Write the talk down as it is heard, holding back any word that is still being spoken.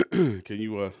Can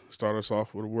you start us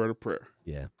off with a word of prayer?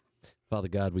 Yeah. Father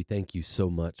God, we thank you so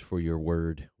much for your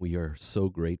word. We are so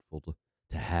grateful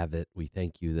to have it. We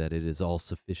thank you that it is all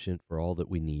sufficient for all that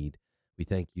we need. We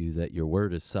thank you that your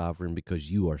word is sovereign because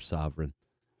you are sovereign.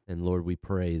 And Lord, we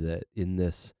pray that in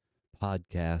this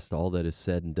podcast, all that is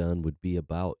said and done would be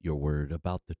about your word,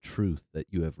 about the truth that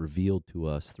you have revealed to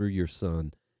us through your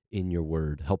Son in your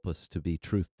word. Help us to be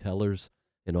truth tellers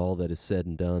in all that is said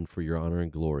and done for your honor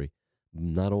and glory.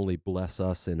 Not only bless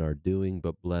us in our doing,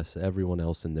 but bless everyone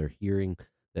else in their hearing,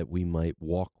 that we might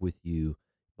walk with you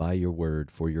by your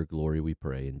word for your glory, we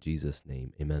pray. In Jesus'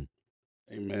 name, amen.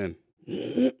 Amen.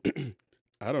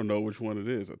 I don't know which one it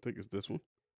is. I think it's this one.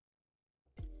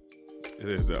 It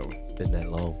is that one. Been that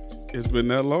long, It's been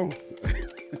that long.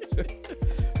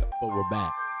 but we're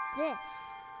back. This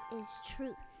is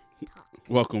Truth Talks.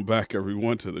 Welcome back,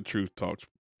 everyone, to the Truth Talks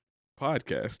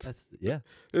podcast. Yeah.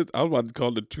 I was about to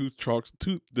call the Truth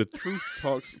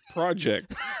Talks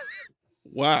Project.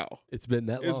 Wow. It's been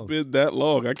that It's long. been that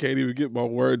long. I can't even get my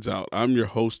words out. I'm your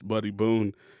host, Buddy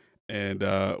Boone, and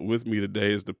with me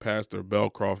today is the pastor of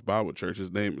Belcroft Bible Church.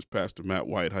 His name is Pastor Matt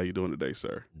White. How you doing today,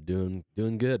 sir? Doing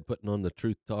good, putting on the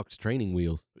Truth Talks training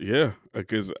wheels. Yeah,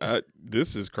 because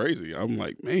this is crazy. I'm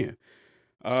like, man,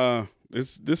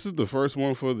 this is the first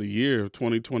one for the year of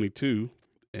 2022,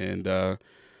 and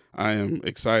I am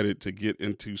excited to get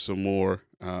into some more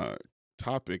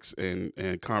topics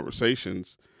and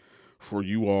conversations for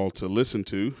you all to listen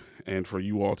to and for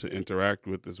you all to interact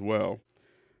with as well.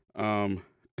 Did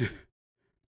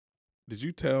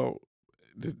you tell?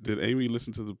 Did Amy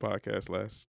listen to the podcast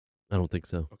last? I don't think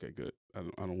so. Okay, good. I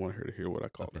don't want her to hear what I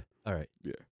called her. All right.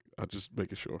 I'll just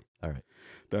making sure. All right.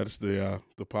 That's the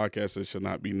podcast that shall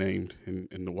not be named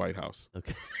in the White House.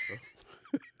 Okay.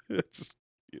 Just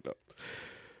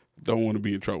don't want to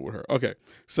be in trouble with her. Okay,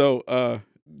 so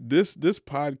this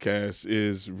podcast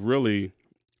is really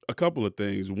a couple of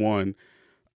things. One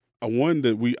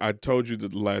that I told you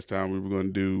that the last time we were going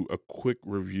to do a quick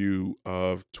review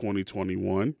of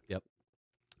 2021. Yep.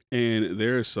 And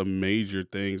there are some major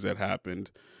things that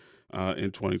happened in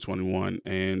 2021.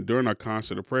 And during our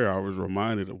concert of prayer, I was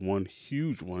reminded of one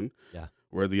huge one. Yeah.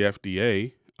 Where the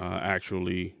FDA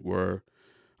actually were,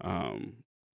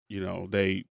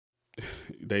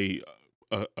 they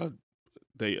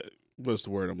what's the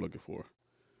word I'm looking for?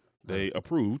 They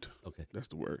approved. Okay. That's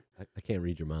the word. I can't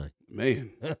read your mind.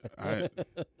 Man,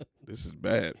 this is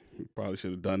bad. We probably should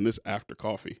have done this after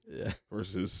coffee Yeah.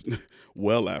 versus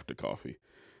well after coffee.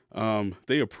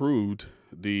 They approved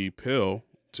the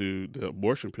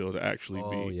abortion pill to actually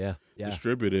be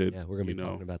distributed. Yeah, we're gonna be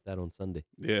talking about that on Sunday.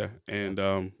 Yeah, and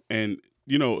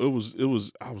it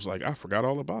was. I was like, I forgot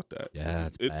all about that. Yeah,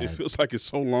 it feels like it's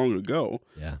so long ago.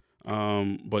 Yeah.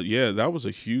 But yeah, that was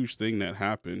a huge thing that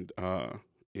happened.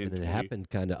 And it happened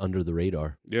kind of under the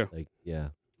radar. Yeah.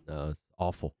 No, it's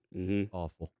awful. Mm-hmm.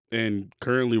 Awful. And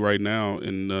currently, right now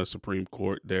in the Supreme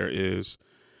Court, there is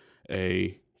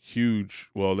a huge.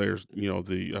 Well, there's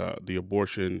the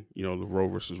abortion. The Roe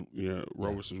versus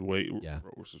Roe versus Wade. Yeah.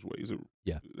 Roe versus Wade. Is it?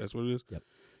 Yeah. That's what it is. Yep.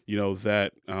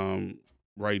 That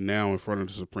right now in front of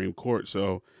the Supreme Court.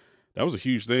 So that was a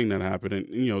huge thing that happened.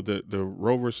 And the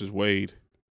Roe versus Wade.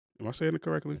 Am I saying it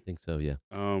correctly? I think so. Yeah.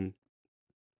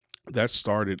 That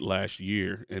started last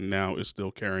year, and now it's still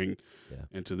carrying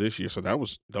into this year. So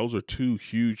those are two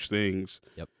huge things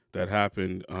that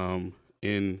happened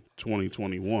in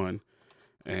 2021,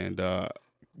 and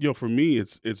for me,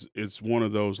 it's one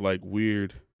of those like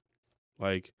weird,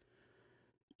 like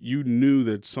you knew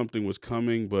that something was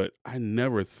coming, but I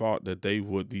never thought that the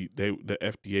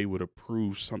FDA would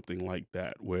approve something like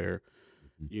that, where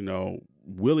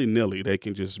willy nilly they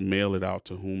can just mail it out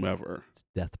to whomever. It's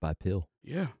death by pill.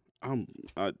 Yeah.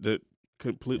 That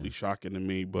completely shocking to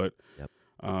me, but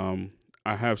I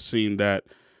have seen that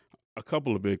a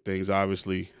couple of big things.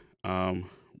 Obviously,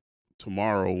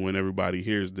 tomorrow when everybody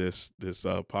hears this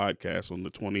podcast on the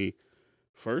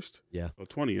 21st, or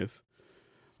 20th,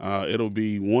 it'll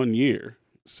be 1 year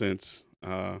since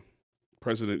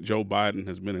President Joe Biden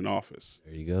has been in office.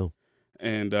 There you go.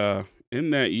 And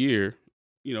in that year,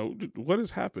 what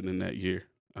has happened in that year?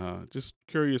 Just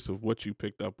curious of what you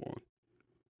picked up on.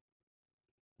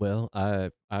 Well,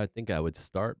 I think I would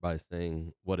start by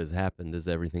saying what has happened is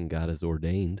everything God has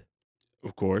ordained.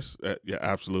 Of course. Yeah,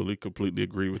 absolutely. Completely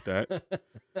agree with that.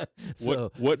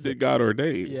 What did God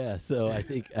ordain? Yeah. So I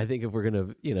think if we're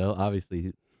going to,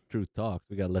 obviously truth talks,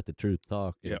 we got to let the truth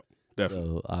talk. Yeah,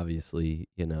 definitely. So obviously,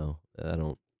 I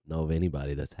don't know of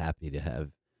anybody that's happy to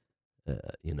have,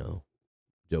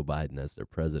 Joe Biden as their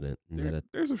president.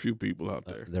 There's a few people out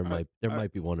there. There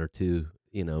might be one or two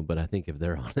but I think if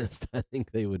they're honest, I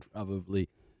think they would probably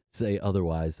say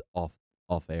otherwise off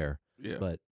air. Yeah.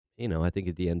 But, I think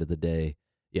at the end of the day,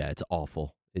 yeah, it's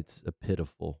awful. It's a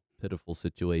pitiful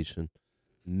situation.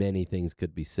 Many things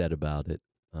could be said about it.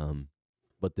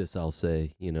 But this I'll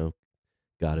say,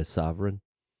 God is sovereign.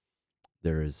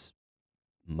 There is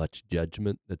much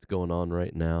judgment that's going on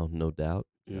right now, no doubt.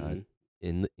 God,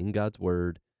 in God's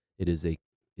word, it is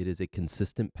a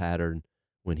consistent pattern.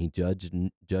 When he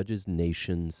judges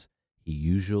nations, he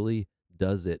usually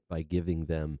does it by giving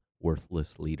them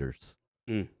worthless leaders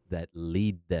that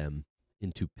lead them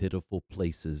into pitiful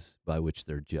places by which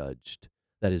they're judged.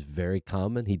 That is very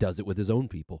common. He does it with his own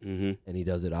people, and he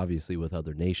does it obviously with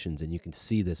other nations, and you can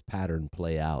see this pattern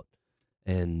play out.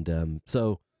 And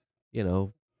so,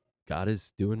 God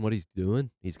is doing what he's doing.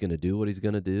 He's going to do what he's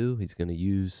going to do. He's going to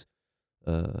use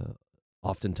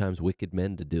oftentimes wicked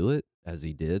men to do it, as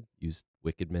he did, use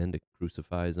wicked men to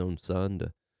crucify his own son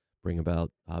to bring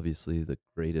about, obviously, the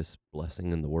greatest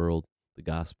blessing in the world, the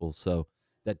gospel. So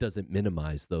that doesn't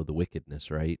minimize, though, the wickedness,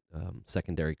 right?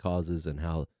 Secondary causes and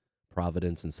how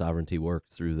providence and sovereignty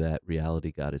works through that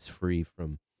reality. God is free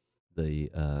from the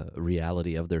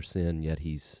reality of their sin, yet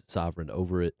he's sovereign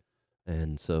over it.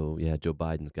 And so, yeah, Joe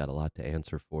Biden's got a lot to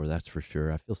answer for, that's for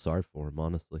sure. I feel sorry for him,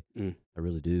 honestly. I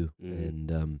really do.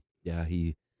 And, yeah,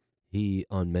 he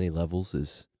on many levels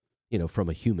is, from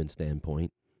a human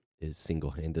standpoint, is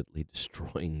single-handedly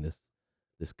destroying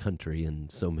this country in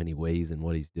so many ways in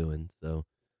what he's doing. So,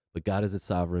 but God is a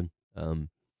sovereign.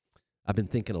 I've been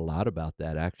thinking a lot about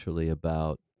that, actually,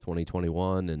 about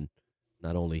 2021 and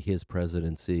not only his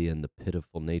presidency and the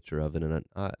pitiful nature of it. And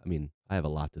I mean, I have a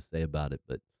lot to say about it,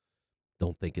 but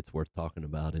don't think it's worth talking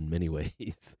about in many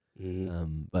ways.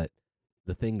 But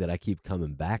the thing that I keep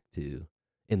coming back to,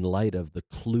 in light of the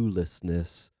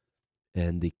cluelessness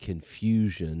and the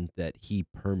confusion that he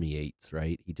permeates,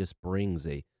 right? He just brings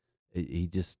he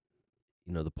just,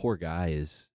 the poor guy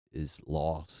is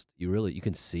lost. You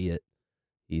can see it.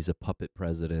 He's a puppet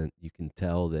president. You can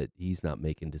tell that he's not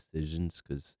making decisions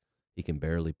because he can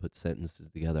barely put sentences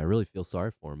together. I really feel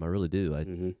sorry for him. I really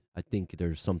do. I think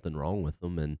there's something wrong with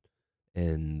him,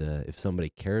 and if somebody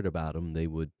cared about him, they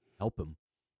would help him,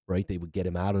 right? They would get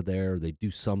him out of there. They'd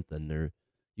do something.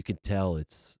 You can tell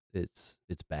it's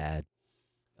bad.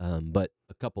 But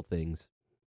a couple things.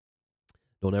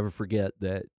 Don't ever forget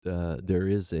that there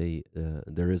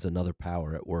is another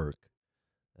power at work.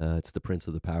 It's the prince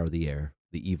of the power of the air,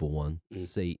 the evil one,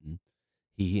 Satan.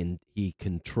 He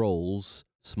controls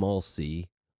small c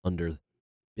under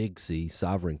big C,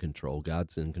 sovereign control.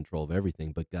 God's in control of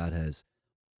everything, but God has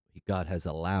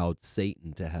allowed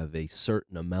Satan to have a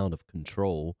certain amount of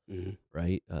control,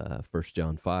 right? 1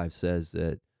 John 5 says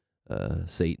that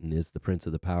Satan is the prince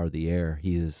of the power of the air.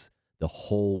 The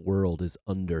whole world is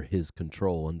under his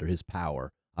control, under his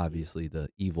power, obviously the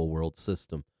evil world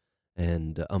system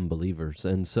and unbelievers.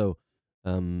 And so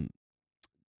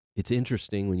it's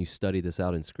interesting when you study this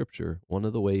out in Scripture, one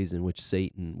of the ways in which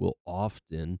Satan will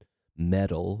often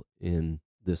meddle in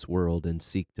this world and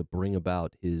seek to bring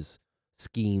about his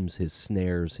schemes, his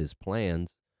snares, his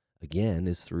plans, again,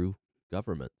 is through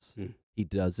governments. He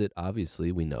does it,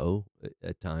 obviously, we know,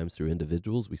 at times through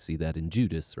individuals. We see that in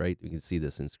Judas, right? We can see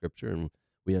this in Scripture, and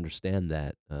we understand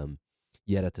that.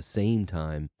 Yet at the same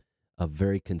time, a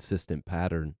very consistent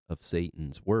pattern of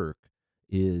Satan's work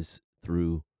is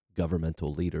through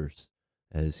governmental leaders,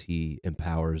 as he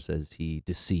empowers, as he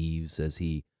deceives, as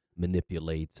he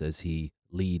manipulates, as he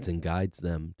leads and guides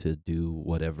them to do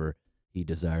whatever he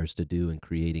desires to do in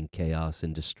creating chaos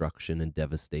and destruction and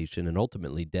devastation and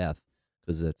ultimately death,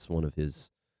 because that's one of his,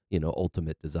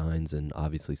 ultimate designs and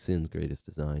obviously sin's greatest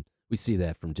design. We see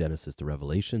that from Genesis to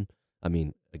Revelation. I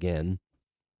mean, again,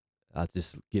 I'll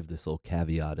just give this little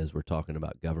caveat as we're talking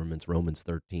about governments. Romans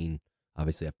 13,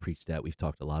 obviously I've preached that. We've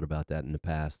talked a lot about that in the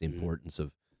past, the importance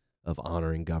of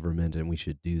honoring government, and we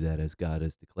should do that as God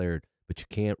has declared. But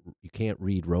you can't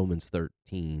read Romans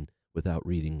 13 without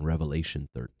reading Revelation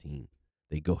 13.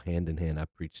 They go hand in hand.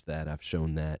 I've preached that. I've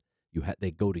shown that.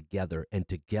 They go together, and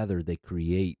together they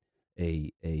create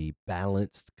a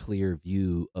balanced, clear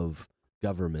view of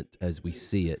government as we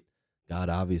see it. God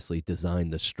obviously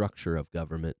designed the structure of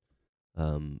government,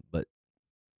 but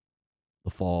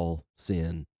the fall,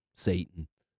 sin, Satan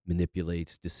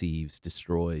manipulates, deceives,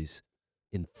 destroys,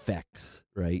 infects,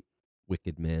 right?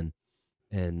 Wicked men.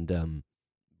 And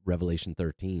Revelation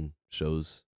 13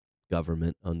 shows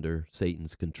government under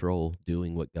Satan's control,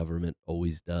 doing what government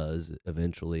always does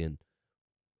eventually, and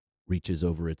reaches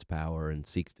over its power and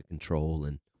seeks to control.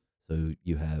 And so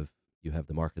you have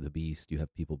the mark of the beast, you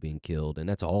have people being killed, and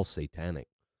that's all satanic.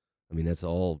 I mean, that's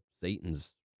all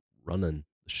Satan's running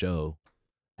the show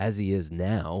as he is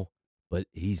now, but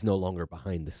he's no longer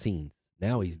behind the scenes.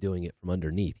 Now he's doing it from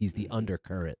underneath. He's the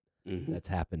undercurrent that's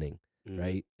happening,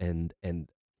 right? And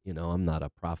you know, I'm not a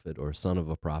prophet or son of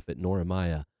a prophet, nor am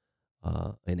I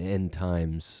an end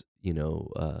times, you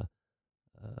know,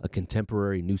 a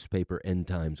contemporary newspaper end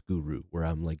times guru where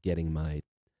I'm like getting my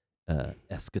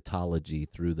eschatology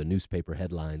through the newspaper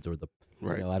headlines or the,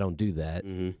 you know, I don't do that.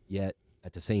 Yet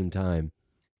at the same time,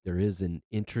 there is an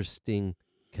interesting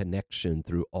connection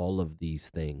through all of these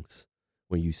things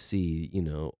where you see, you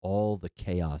know, all the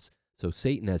chaos. So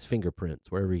Satan has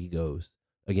fingerprints wherever he goes.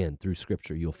 Again, through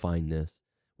scripture, you'll find this.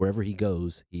 Wherever he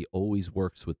goes, he always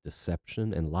works with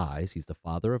deception and lies. He's the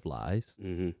father of lies,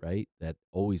 right? That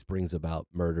always brings about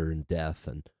murder and death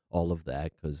and all of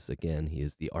that because, again, he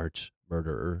is the arch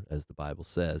murderer, as the Bible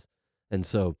says. And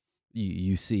so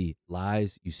you see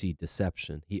lies, you see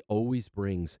deception. He always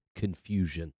brings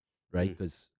confusion, right?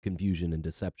 Because confusion and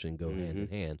deception go hand in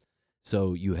hand.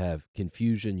 So you have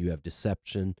confusion, you have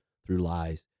deception through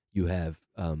lies, you have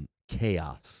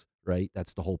chaos, right?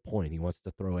 That's the whole point. He wants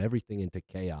to throw everything into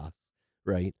chaos,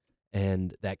 right?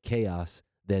 And that chaos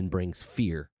then brings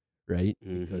fear, right?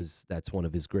 Because that's one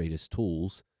of his greatest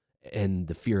tools. And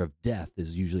the fear of death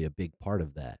is usually a big part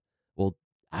of that. Well,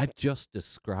 I've just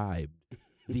described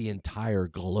the entire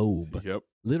globe,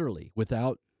 literally,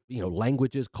 without, you know,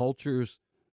 languages, cultures,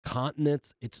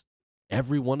 continents. It's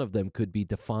every one of them could be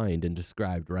defined and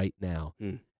described right now.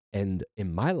 And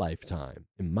in my lifetime,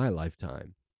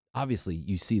 obviously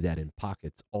you see that in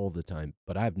pockets all the time,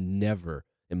 but I've never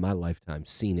in my lifetime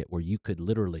seen it where you could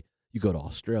literally, you go to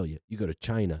Australia, you go to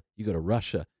China, you go to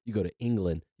Russia, you go to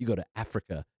England, you go to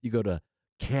Africa, you go to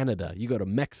Canada, you go to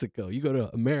Mexico, you go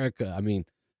to America. I mean,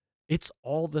 it's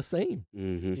all the same.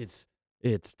 It's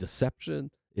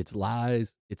deception, it's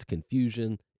lies, it's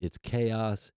confusion, it's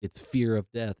chaos, it's fear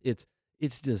of death. It's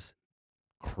just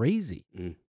crazy.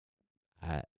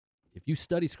 If you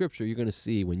study scripture, you're going to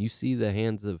see when you see the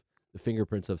hands of the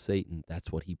fingerprints of Satan,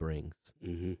 that's what he brings.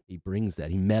 He brings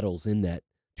that. He meddles in that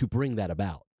to bring that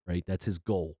about, right? That's his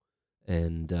goal.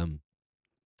 And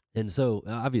so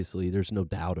obviously there's no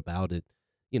doubt about it.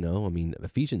 You know, I mean,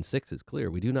 Ephesians 6 is clear.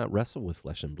 We do not wrestle with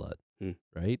flesh and blood,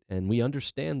 right? And we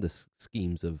understand the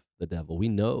schemes of the devil. We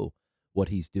know what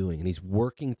he's doing, and he's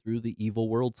working through the evil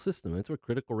world system. That's where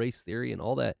critical race theory and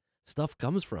all that stuff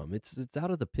comes from. It's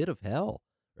out of the pit of hell,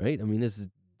 right? I mean, it's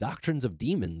doctrines of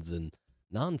demons and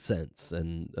nonsense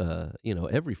and, you know,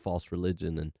 every false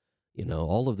religion and, you know,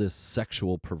 all of this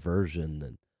sexual perversion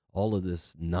and all of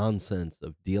this nonsense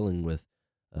of dealing with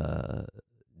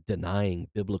denying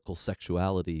biblical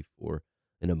sexuality for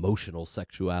an emotional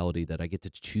sexuality that I get to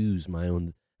choose my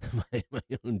own my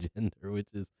own gender,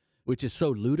 which is so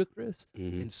ludicrous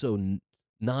and so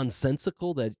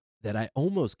nonsensical that I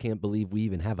almost can't believe we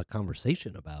even have a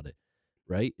conversation about it,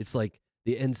 right? It's like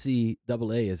the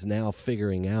NCAA is now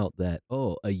figuring out that,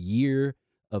 a year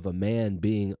of a man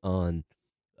being on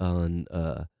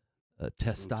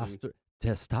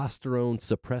testosterone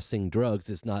suppressing drugs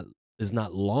is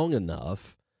not long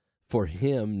enough for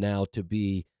him now to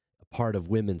be a part of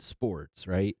women's sports,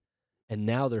 right? And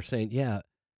now they're saying, yeah,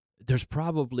 there's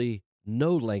probably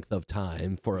no length of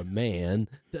time for a man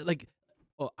that, like,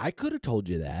 I could have told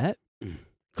you that.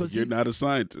 Because you're not a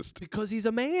scientist. Because he's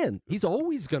a man. He's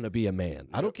always going to be a man.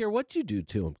 I don't care what you do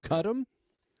to him. Cut him,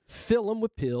 fill him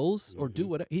with pills, or do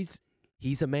whatever. He's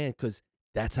a man because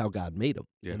that's how God made him.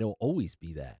 And he'll always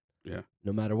be that. Yeah.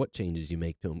 No matter what changes you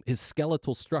make to him. His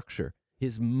skeletal structure,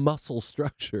 his muscle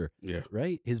structure,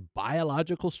 right? His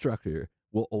biological structure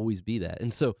will always be that.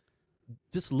 And so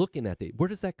just looking at where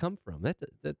does that come from? That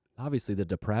obviously the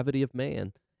depravity of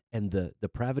man and the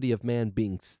depravity of man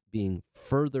being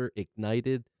further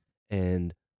ignited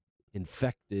and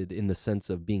infected in the sense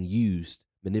of being used,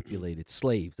 manipulated,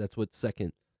 slaves. That's what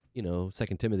Second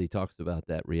Timothy talks about,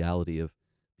 that reality of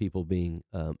people being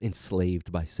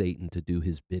enslaved by Satan to do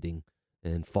his bidding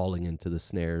and falling into the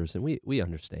snares. And we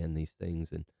understand these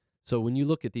things. And so when you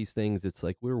look at these things, it's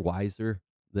like we're wiser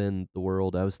than the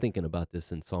world. I was thinking about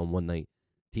this in Psalm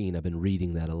 119. I've been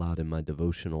reading that a lot in my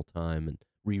devotional time and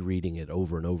rereading it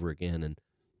over and over again.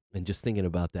 And just thinking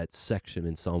about that section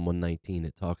in Psalm 119,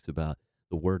 it talks about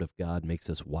the word of God makes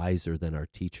us wiser than our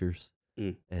teachers.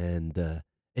 And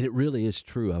it really is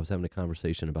true. I was having a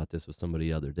conversation about this with somebody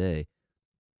the other day.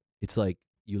 It's like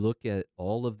you look at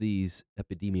all of these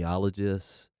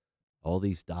epidemiologists, all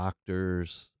these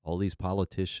doctors, all these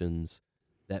politicians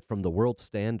that from the world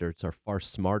standards are far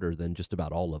smarter than just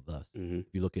about all of us.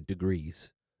 If you look at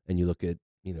degrees and you look at,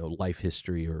 life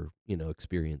history or,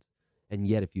 experience. And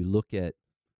yet if you look at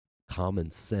common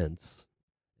sense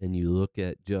and you look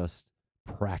at just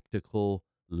practical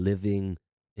living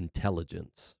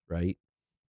intelligence, right?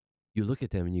 You look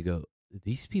at them and you go,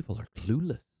 these people are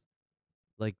clueless.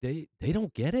 Like they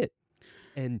don't get it.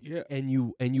 And Yeah. and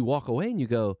you walk away and you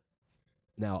go,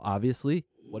 now obviously,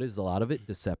 what is a lot of it?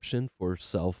 Deception for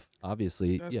self,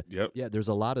 obviously. Yep. Yeah, there's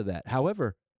a lot of that.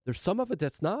 However, there's some of it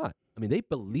that's not. I mean, they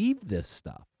believe this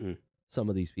stuff. Some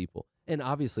of these people. And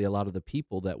obviously a lot of the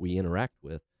people that we interact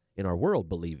with in our world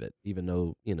believe it, even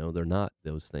though, they're not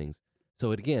those things.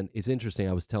 So again, it's interesting.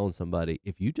 I was telling somebody,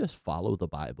 if you just follow the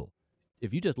Bible,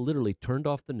 if you just literally turned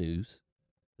off the news,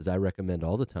 as I recommend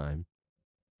all the time,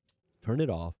 turn it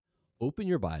off, open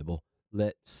your Bible,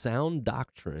 let sound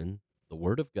doctrine, the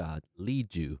Word of God,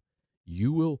 lead you.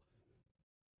 You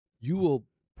will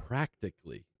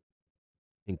practically,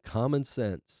 in common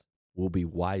sense, will be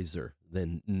wiser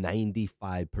than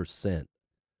 95%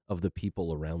 of the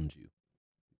people around you,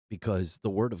 because the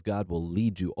Word of God will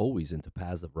lead you always into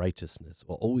paths of righteousness,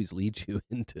 will always lead you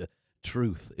into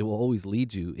truth. It will always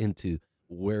lead you into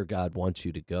where God wants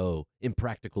you to go in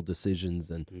practical decisions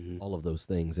and all of those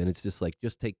things. And it's just like,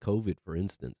 just take COVID, for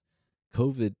instance.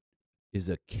 COVID is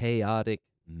a chaotic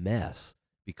mess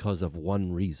because of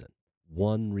one reason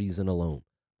alone,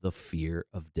 the fear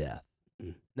of death.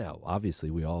 Now,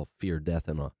 obviously, we all fear death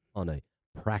on a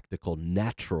practical,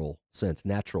 natural sense.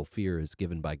 Natural fear is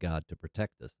given by God to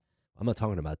protect us. I'm not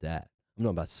talking about that. I'm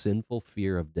talking about sinful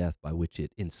fear of death by which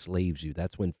it enslaves you.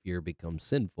 That's when fear becomes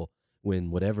sinful.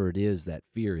 When whatever it is that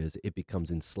fear is, it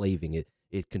becomes enslaving.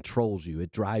 It controls you.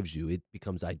 It drives you. It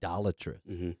becomes idolatrous.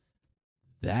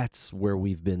 That's where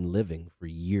we've been living for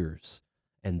years.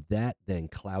 And that then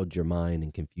clouds your mind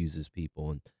and confuses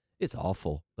people. And it's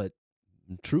awful. But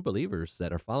true believers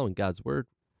that are following God's word,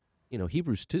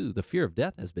 Hebrews 2, the fear of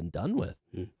death has been done with.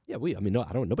 Yeah,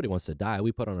 nobody wants to die.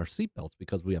 We put on our seatbelts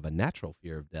because we have a natural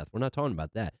fear of death. We're not talking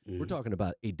about that. We're talking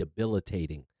about a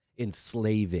debilitating,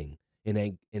 enslaving,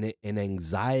 an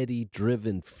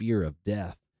anxiety-driven fear of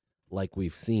death, like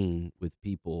we've seen with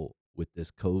people with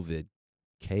this COVID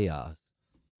chaos.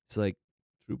 It's like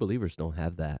true believers don't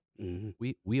have that.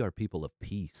 We are people of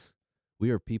peace. We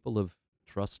are people of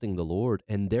trusting the Lord,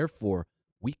 and therefore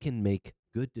we can make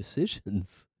good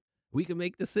decisions. We can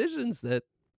make decisions that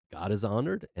God is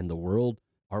honored, and the world,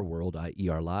 our world, i.e.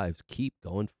 our lives, keep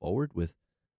going forward with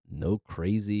no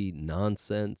crazy,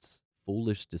 nonsense,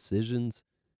 foolish decisions,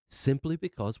 simply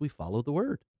because we follow the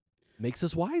word. It makes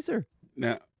us wiser.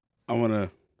 Now, I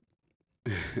want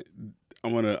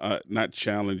to not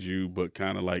challenge you, but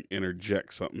kind of like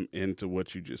interject something into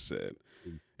what you just said.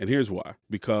 And here's why.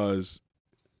 Because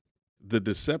the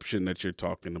deception that you're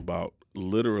talking about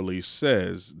literally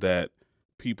says that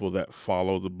people that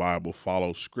follow the Bible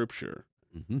follow Scripture.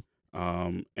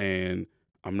 And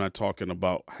I'm not talking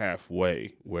about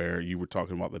halfway, where you were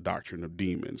talking about the doctrine of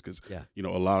demons, because a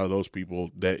lot of those people,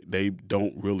 they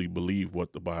don't really believe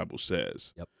what the Bible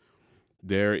says.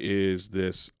 There is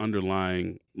this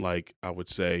underlying, like I would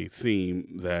say,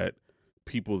 theme that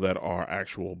people that are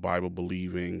actual Bible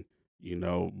believing,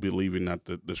 believing that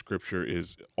the Scripture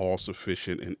is all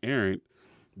sufficient and inerrant,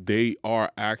 they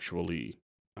are actually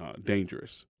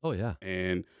dangerous. Oh, yeah.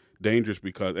 And dangerous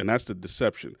and that's the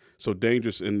deception. So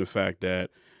dangerous in the fact that,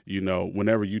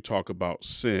 whenever you talk about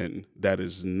sin, that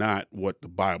is not what the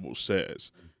Bible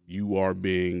says. You are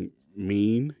being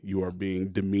mean. You are being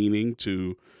demeaning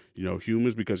to,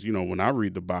 humans, because, when I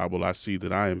read the Bible, I see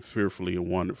that I am fearfully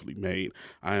and wonderfully made.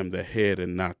 I am the head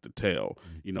and not the tail.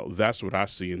 That's what I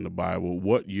see in the Bible.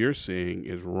 What you're saying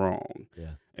is wrong.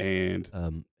 Yeah.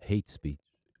 And hate speech.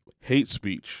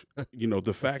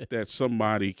 The fact that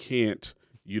somebody can't,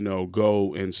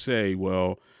 go and say,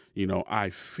 well, I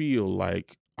feel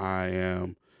like I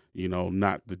am,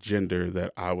 not the gender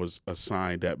that I was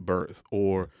assigned at birth,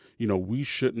 or, we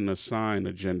shouldn't assign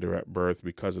a gender at birth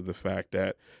because of the fact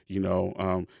that,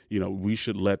 we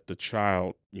should let the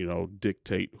child,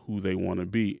 dictate who they want to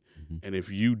be. And if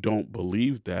you don't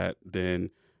believe that, then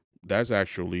that's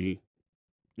actually,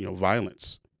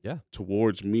 violence.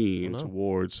 Towards me and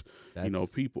towards,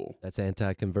 people. That's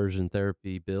anti-conversion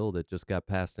therapy bill that just got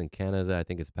passed in Canada. I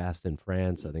think it's passed in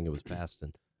France. I think it was passed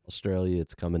in Australia.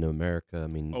 It's coming to America. I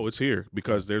mean, it's here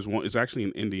because there's one. It's actually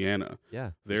in Indiana.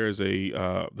 Yeah, there's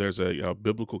a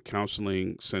biblical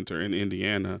counseling center in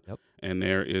Indiana, and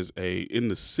there is in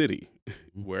the city,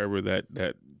 wherever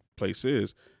that place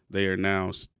is. They are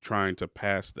now trying to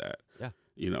pass that.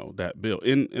 That bill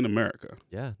in America.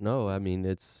 Yeah, no, I mean,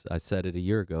 I said it a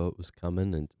year ago. It was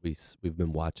coming, and we've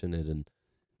been watching it,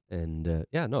 and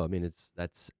no, I mean,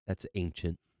 that's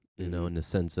ancient, in the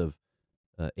sense of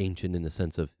ancient in the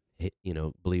sense of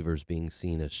believers being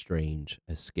seen as strange,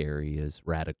 as scary, as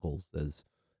radicals, as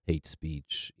hate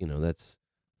speech. That's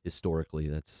historically,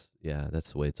 that's the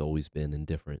way it's always been in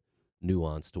different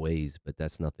nuanced ways, but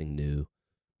that's nothing new.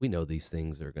 We know these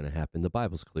things are going to happen. The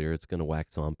Bible's clear. It's going to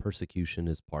wax on. Persecution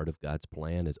is part of God's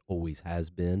plan, as always has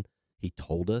been. He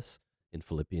told us in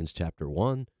Philippians chapter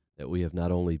 1 that we have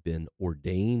not only been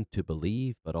ordained to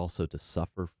believe, but also to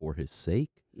suffer for his sake.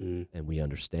 And we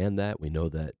understand that. We know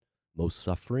that most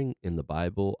suffering in the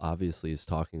Bible obviously is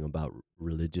talking about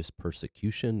religious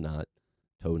persecution, not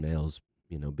toenails,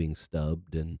 being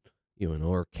stubbed and,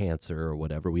 or cancer or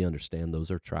whatever. We understand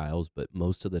those are trials, but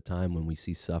most of the time when we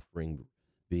see suffering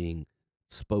being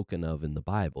spoken of in the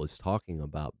Bible, it's talking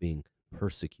about being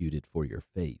persecuted for your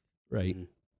faith, right?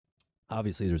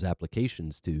 Obviously, there's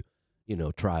applications to,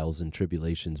 trials and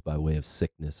tribulations by way of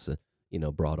sickness,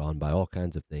 brought on by all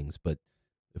kinds of things. But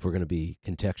if we're going to be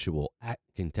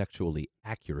contextually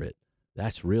accurate,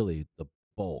 that's really the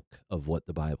bulk of what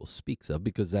the Bible speaks of,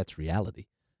 because that's reality.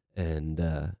 And,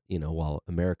 while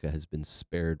America has been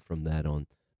spared from that on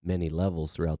many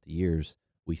levels throughout the years,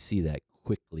 we see that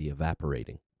quickly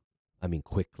evaporating. I mean,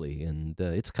 quickly, and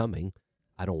it's coming.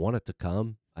 I don't want it to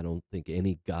come. I don't think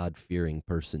any God-fearing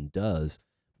person does,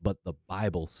 but the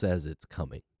Bible says it's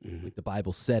coming. Like the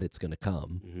Bible said it's going to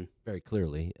come very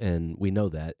clearly, and we know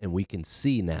that, and we can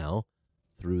see now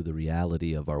through the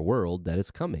reality of our world that it's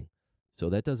coming. So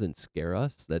that doesn't scare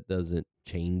us. That doesn't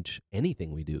change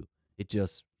anything we do. It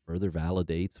just further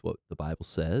validates what the Bible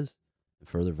says, and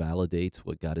further validates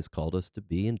what God has called us to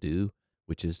be and do,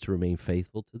 which is to remain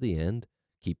faithful to the end,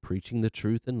 keep preaching the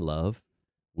truth in love,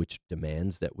 which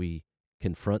demands that we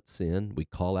confront sin, we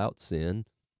call out sin,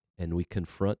 and we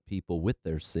confront people with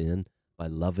their sin by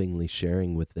lovingly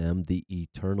sharing with them the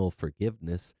eternal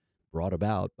forgiveness brought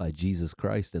about by Jesus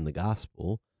Christ in the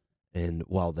gospel. And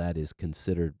while that is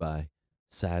considered by,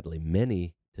 sadly,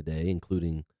 many today,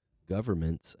 including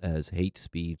governments, as hate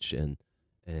speech and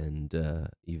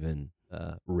even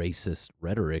racist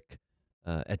rhetoric,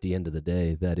 at the end of the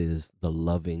day, that is the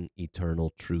loving,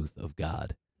 eternal truth of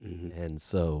God. And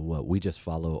so we just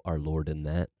follow our Lord in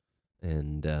that.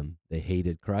 And they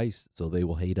hated Christ, so they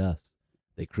will hate us.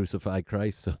 They crucified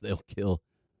Christ, so they'll kill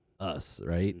us,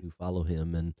 right, who follow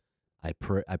him. And I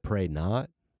pray not,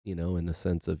 in the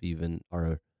sense of even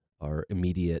our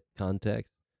immediate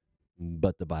context,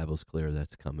 but the Bible's clear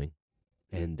that's coming.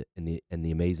 And the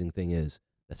amazing thing is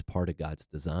that's part of God's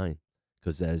design,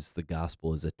 because as the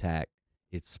gospel is attacked,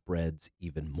 it spreads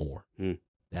even more.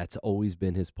 That's always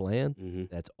been his plan.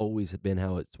 That's always been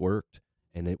how it's worked,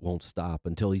 and it won't stop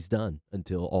until he's done,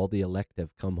 until all the elect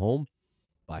have come home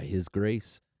by his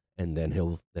grace, and then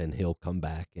he'll come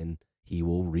back and he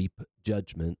will reap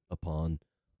judgment upon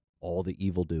all the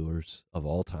evildoers of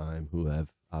all time who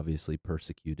have obviously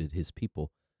persecuted his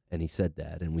people. And he said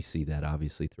that, and we see that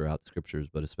obviously throughout scriptures,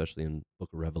 but especially in the book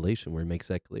of Revelation, where he makes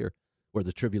that clear, where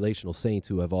the tribulational saints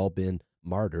who have all been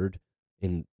martyred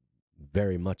in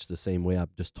very much the same way I'm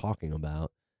just talking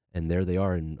about, and there they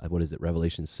are in,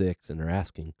 Revelation 6, and they're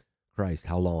asking Christ,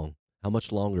 how long? How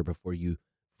much longer before you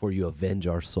avenge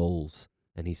our souls?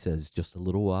 And he says, just a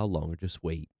little while longer, just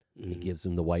wait. He gives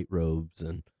them the white robes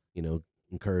and,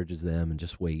 encourages them, and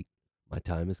just wait. My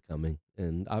time is coming.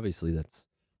 And obviously that's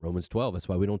Romans 12. That's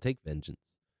why we don't take vengeance.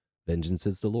 Vengeance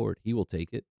is the Lord. He will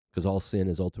take it, because all sin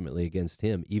is ultimately against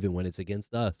him, even when it's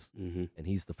against us. And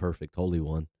he's the perfect Holy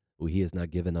One. He has not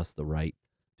given us the right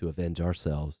to avenge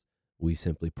ourselves. We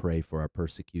simply pray for our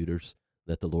persecutors,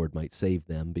 that the Lord might save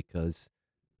them, because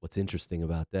what's interesting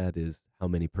about that is how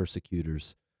many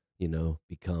persecutors,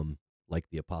 become like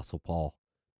the Apostle Paul,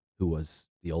 who was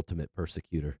the ultimate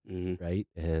persecutor, right?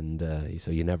 And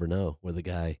so you never know where the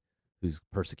guy who's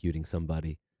persecuting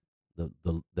somebody,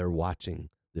 they're watching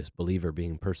this believer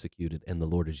being persecuted, and the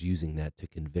Lord is using that to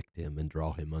convict him and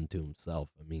draw him unto himself.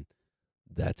 I mean,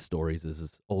 that story is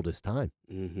as old as time,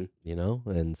 and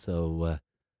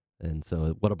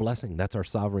so what a blessing. That's our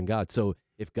sovereign God. So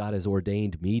if God has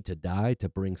ordained me to die to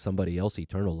bring somebody else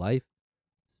eternal life,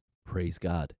 praise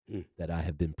God that I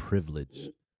have been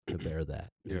privileged to bear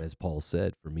that. Yeah. And as Paul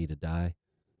said, for me to die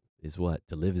is what?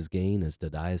 To live is gain, as to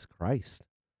die is Christ.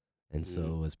 And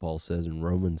so as Paul says in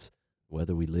Romans,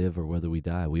 whether we live or whether we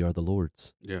die, we are the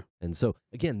Lord's. Yeah. And so,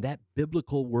 again, that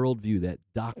biblical worldview, that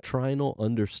doctrinal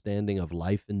understanding of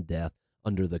life and death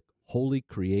under the holy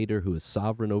creator who is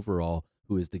sovereign over all,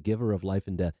 who is the giver of life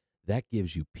and death, that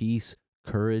gives you peace,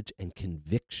 courage, and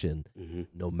conviction,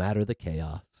 no matter the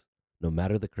chaos, no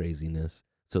matter the craziness,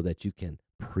 so that you can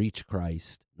preach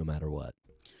Christ no matter what.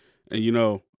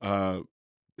 And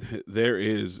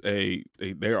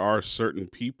there are certain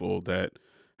people that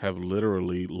have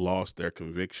literally lost their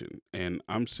conviction. And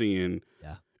I'm seeing,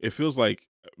 Yeah. it feels like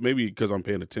maybe because I'm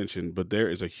paying attention, but there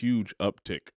is a huge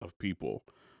uptick of people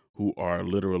who are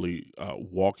literally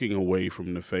walking away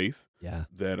from the faith Yeah.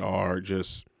 that are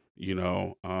just,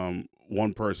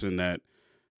 one person that,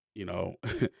 you know,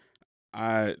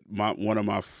 one of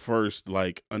my first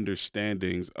like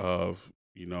understandings of,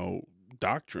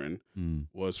 doctrine Mm.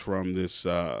 was from this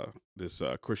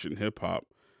Christian hip hop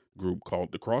group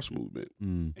called the Cross Movement.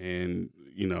 Mm. And,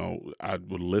 I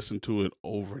would listen to it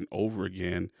over and over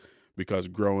again because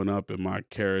growing up in my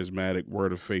charismatic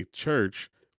Word of Faith church,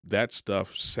 that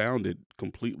stuff sounded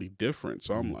completely different.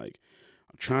 So I'm like,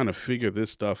 I'm trying to figure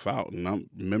this stuff out, and I'm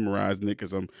memorizing it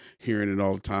because I'm hearing it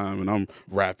all the time, and I'm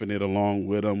rapping it along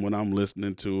with them when I'm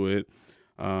listening to it.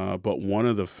 But one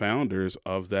of the founders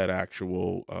of that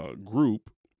actual group,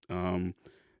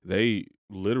 they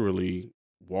literally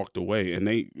walked away, and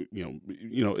they,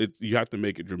 you have to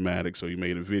make it dramatic. So he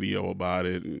made a video about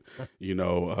it, and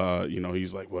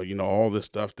he's like, well, all this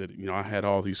stuff that I had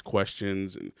all these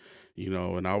questions, and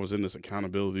and I was in this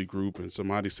accountability group, and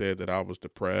somebody said that I was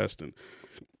depressed, and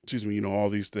excuse me, all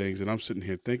these things, and I'm sitting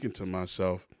here thinking to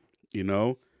myself, you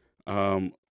know,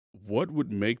 um, what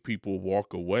would make people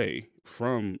walk away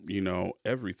from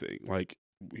everything like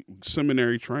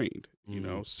seminary trained,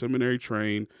 Mm. seminary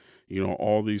trained,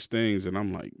 all these things, and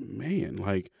I'm like, man,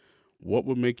 like, what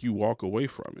would make you walk away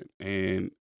from it?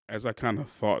 And as I kind of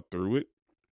thought through it,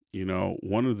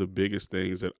 one of the biggest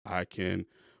things that I can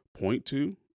point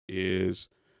to is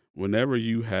whenever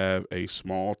you have a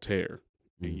small tear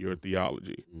in your Mhm.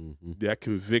 theology, Mhm. that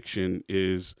conviction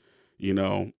is,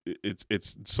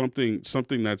 it's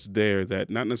something that's there, that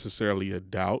not necessarily a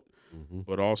doubt, Mhm.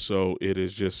 but also it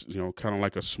is just, kind of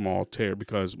like a small tear,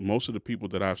 because most of the people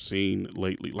that I've seen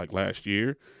lately, like last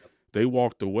year, they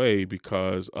walked away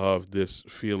because of this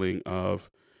feeling of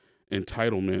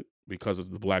entitlement because of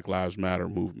the Black Lives Matter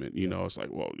movement. Yep. It's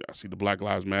like, well, I see the Black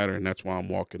Lives Matter, and that's why I'm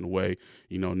walking away,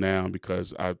 now,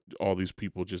 because all these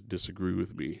people just disagree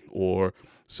with me, or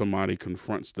somebody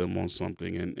confronts them on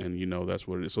something, and that's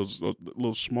what it is. So it's a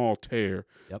little small tear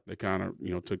Yep. that kind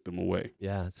of, took them away.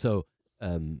 Yeah. So,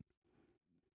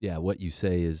 yeah, what you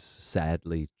say is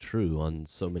sadly true on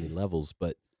so many levels,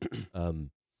 but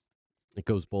um, it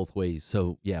goes both ways.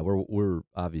 So, yeah, we're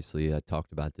obviously, I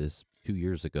talked about this 2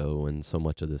 years ago, and so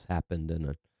much of this happened,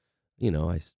 and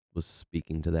was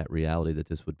speaking to that reality that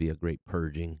this would be a great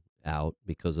purging out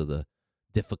because of the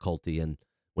difficulty. And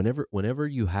whenever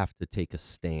you have to take a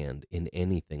stand in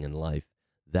anything in life,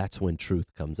 that's when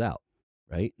truth comes out,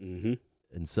 right? Mm-hmm.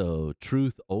 And so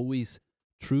truth always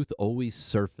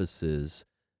surfaces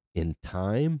in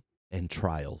time and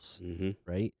trials, Mm-hmm.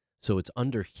 right? So it's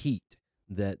under heat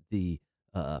that the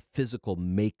physical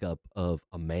makeup of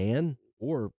a man,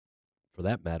 or for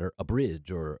that matter, a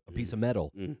bridge or a piece of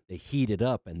metal, Mm-hmm. they heat it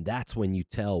up, and that's when you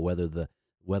tell whether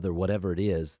whatever it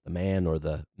is, the man or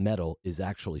the metal, is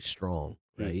actually strong,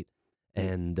 right?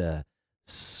 And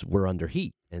we're under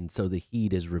heat, and so the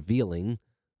heat is revealing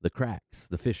the cracks,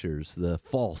 the fissures, the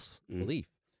false Mm-hmm. belief.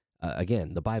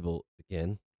 Again, the Bible,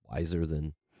 again, wiser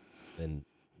than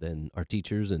than our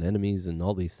teachers and enemies and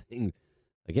all these things.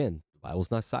 Again, the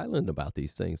Bible's not silent about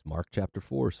these things. Mark chapter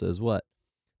 4 says what?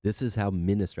 This is how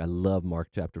ministry. I love Mark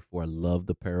chapter 4. I love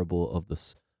the parable of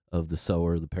the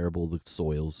sower, the parable of the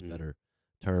soils, better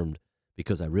termed,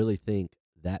 because I really think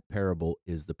that parable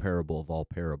is the parable of all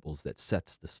parables that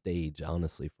sets the stage,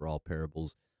 honestly, for all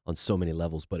parables on so many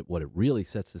levels. But what it really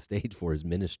sets the stage for is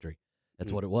ministry.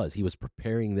 That's what it was. He was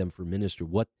preparing them for ministry,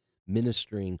 what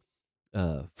ministering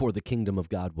for the kingdom of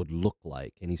God would look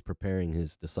like. And he's preparing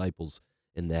his disciples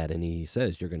in that. And he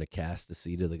says, you're going to cast the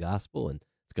seed of the gospel, and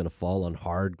it's going to fall on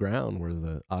hard ground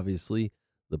where obviously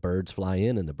the birds fly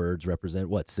in, and the birds represent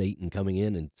what? Satan coming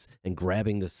in and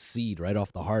grabbing the seed right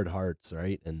off the hard hearts,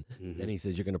 right? And then he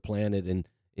says, you're going to plant it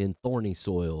in thorny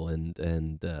soil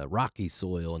and rocky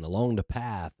soil and along the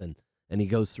path. And he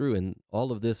goes through, and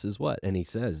all of this is what? And he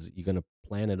says, you're going to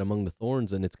plant it among the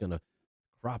thorns, and it's going to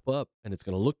crop up, and it's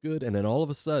going to look good. And then all of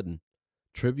a sudden,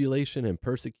 tribulation and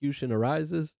persecution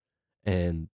arises,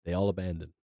 and they all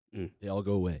abandon. They all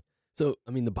go away. So,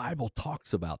 I mean, the Bible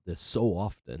talks about this so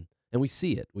often, and we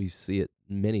see it. We see it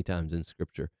many times in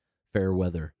Scripture. Fair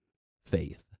weather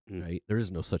faith, right? There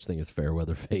is no such thing as fair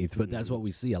weather faith, but that's what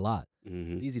we see a lot.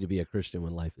 It's easy to be a Christian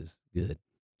when life is good.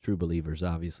 True believers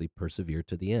obviously persevere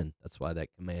to the end. That's why that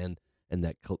command and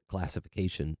that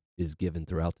classification is given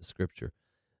throughout the Scripture.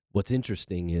 What's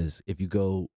interesting is if you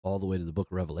go all the way to the book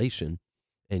of Revelation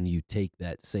and you take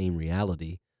that same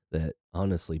reality, that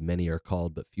honestly many are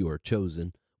called but few are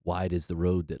chosen, wide is the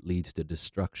road that leads to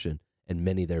destruction, and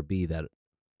many there be that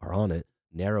are on it.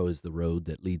 Narrow is the road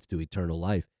that leads to eternal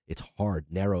life. It's hard,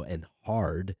 narrow and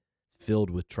hard, filled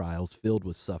with trials, filled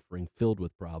with suffering, filled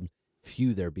with problems.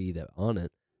 Few there be that on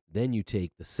it. Then you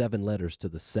take the 7 letters to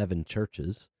the 7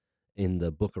 churches in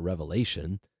the book of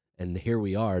Revelation, and here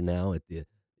we are now at the,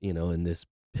 in this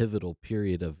pivotal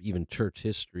period of even church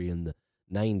history in the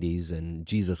 90s, and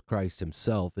Jesus Christ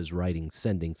himself is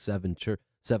sending 7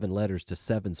 letters to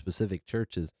 7 specific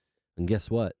churches. And guess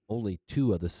what? Only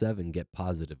 2 of the 7 get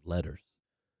positive letters.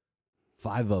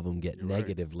 5 of them get You're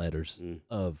negative right. letters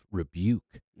of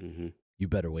rebuke. Mm-hmm. You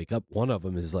better wake up. One of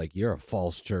them is like, you're a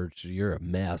false church. You're a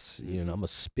mess. I'm going to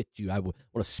spit you. I want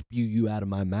to spew you out of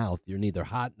my mouth. You're neither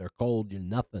hot nor cold. You're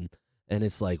nothing. And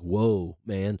it's like, whoa,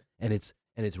 man. And it's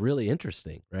really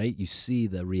interesting, right? You see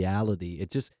the reality.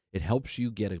 It helps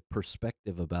you get a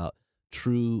perspective about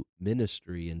true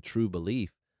ministry and true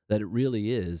belief, that it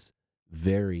really is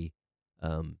very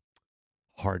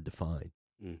hard to find.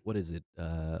 What is it?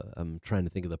 I'm trying to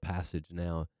think of the passage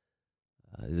now.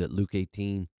 Is it Luke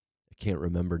 18? I can't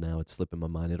remember now. It's slipping my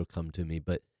mind. It'll come to me.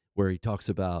 But where he talks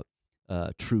about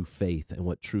true faith and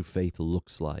what true faith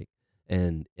looks like,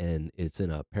 and it's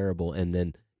in a parable. And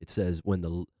then it says, when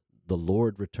the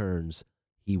Lord returns,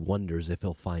 he wonders if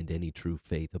he'll find any true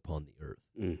faith upon the earth,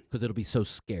 because it'll be so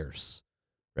scarce,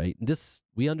 right?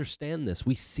 We understand this.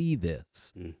 We see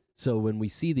this. So when we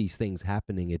see these things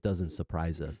happening, it doesn't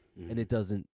surprise us, and it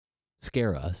doesn't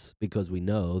scare us, because we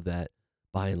know that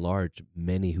by and large,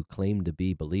 many who claim to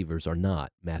be believers are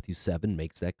not. Matthew 7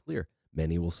 makes that clear.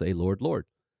 Many will say, Lord, Lord.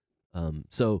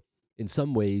 So in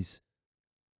some ways,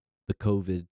 the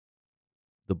COVID,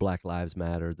 the Black Lives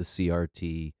Matter, the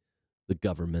CRT, the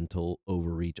governmental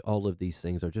overreach, all of these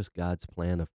things are just God's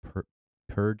plan of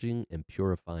purging and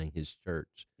purifying his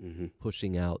church,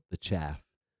 pushing out the chaff,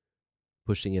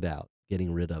 pushing it out,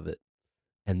 getting rid of it.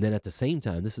 And then at the same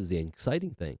time, this is the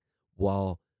exciting thing,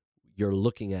 while you're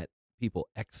looking at people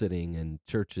exiting and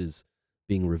churches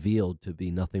being revealed to be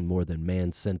nothing more than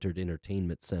man-centered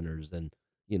entertainment centers and,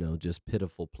 just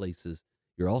pitiful places,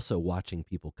 you're also watching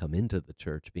people come into the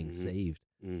church being saved,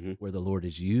 where the Lord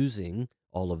is using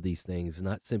all of these things,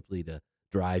 not simply to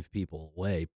drive people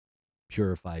away,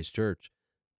 purify his church,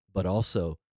 but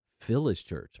also fill his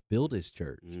church, build his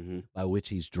church, by which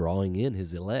he's drawing in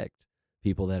his elect,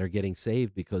 people that are getting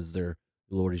saved because the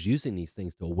Lord is using these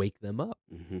things to wake them up,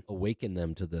 awaken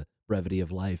them to the brevity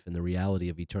of life and the reality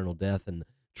of eternal death and the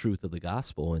truth of the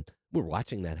gospel. And we're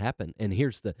watching that happen. And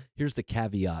here's the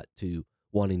caveat to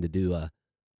wanting to do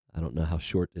I don't know how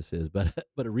short this is, but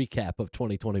a recap of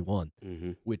 2021,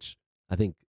 which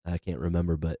I can't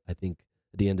remember, but I think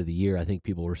at the end of the year, I think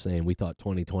people were saying we thought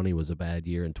 2020 was a bad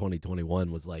year and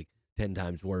 2021 was like 10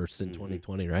 times worse than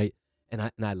 2020, right?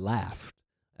 And I laughed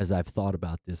as I've thought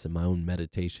about this in my own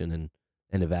meditation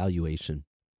and evaluation.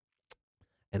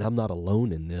 And I'm not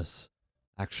alone in this.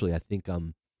 Actually, I think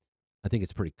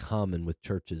it's pretty common with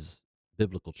churches,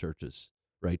 biblical churches,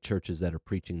 right? Churches that are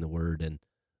preaching the word and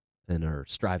are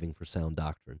striving for sound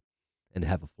doctrine and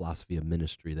have a philosophy of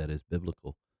ministry that is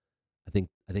biblical. I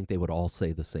think they would all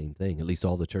say the same thing. At least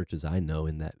all the churches I know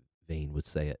in that vein would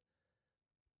say it.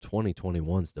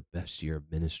 2021 is the best year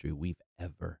of ministry we've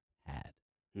ever had.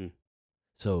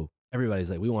 So everybody's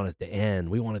like, we want it to end.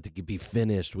 We want it to be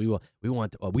finished. We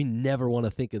never want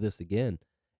to think of this again.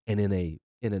 And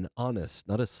in an honest,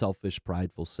 not a selfish,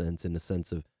 prideful sense, in the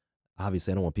sense of,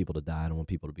 obviously, I don't want people to die. I don't want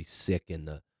people to be sick in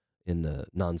the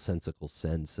nonsensical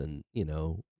sense, and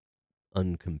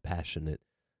uncompassionate,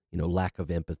 lack of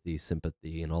empathy,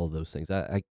 sympathy, and all of those things.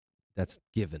 I that's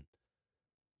given.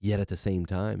 Yet at the same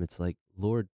time, it's like,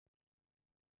 Lord,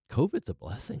 COVID's a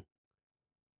blessing.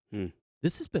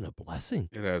 This has been a blessing.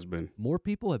 It has been. More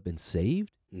people have been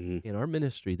saved in our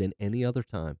ministry than any other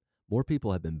time. More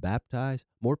people have been baptized.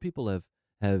 More people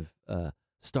have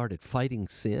started fighting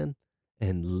sin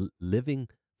and living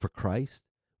for Christ.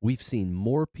 We've seen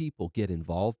more people get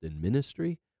involved in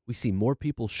ministry. We see more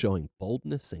people showing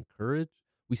boldness and courage.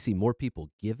 We see more people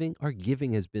giving. Our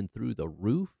giving has been through the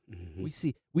roof.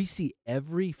 We see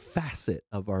every facet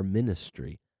of our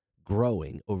ministry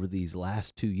growing over these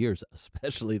last 2 years,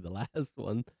 especially the last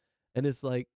one. And it's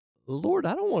like, Lord,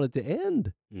 I don't want it to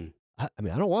end. I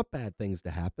mean, I don't want bad things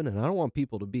to happen, and I don't want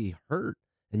people to be hurt.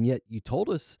 And yet you told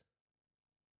us,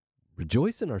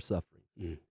 rejoice in our suffering.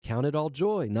 Count it all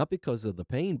joy, not because of the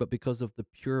pain, but because of the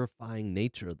purifying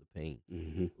nature of the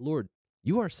pain. Lord,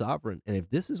 you are sovereign. And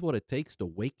if this is what it takes to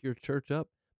wake your church up,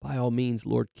 by all means,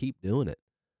 Lord, keep doing it.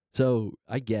 So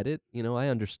I get it. I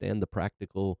understand the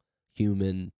practical,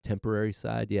 human, temporary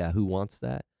side. Yeah, who wants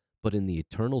that? But in the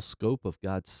eternal scope of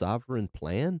God's sovereign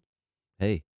plan,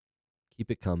 hey,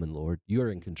 Keep it coming, Lord. You're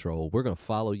in control. We're going to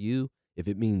follow you. If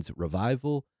it means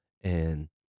revival and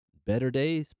better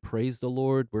days, praise the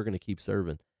Lord. We're going to keep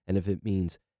serving. And if it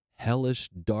means hellish,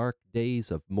 dark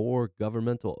days of more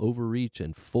governmental overreach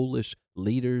and foolish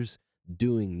leaders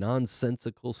doing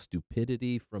nonsensical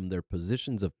stupidity from their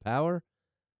positions of power,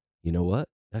 you know what?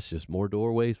 That's just more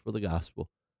doorways for the gospel.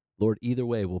 Lord, either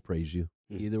way, we'll praise you.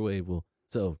 Either way, we'll.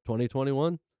 So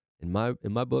 2021, in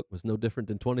my book, was no different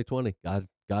than 2020.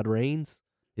 God reigns.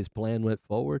 His plan went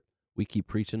forward. We keep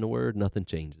preaching the word. Nothing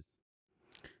changes.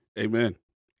 Amen.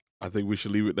 I think we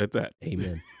should leave it at that.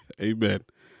 Amen. Amen.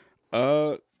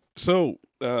 So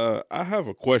I have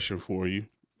a question for you,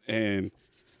 and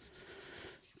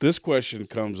this question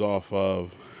comes off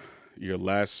of your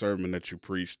last sermon that you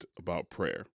preached about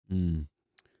prayer.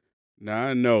 Now,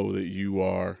 I know that you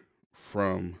are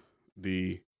from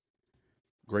the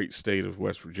great state of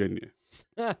West Virginia,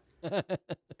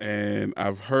 and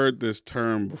I've heard this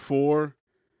term before,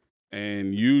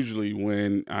 and usually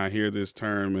when I hear this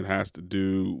term, it has to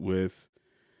do with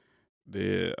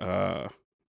the I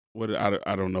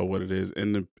don't know what it is,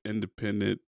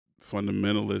 independent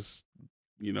fundamentalist,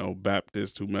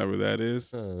 Baptist, whomever that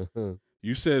is.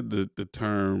 You said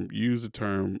use the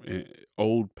term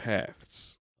old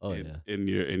paths. Oh, in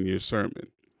your sermon.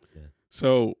 Yeah.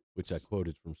 So, which I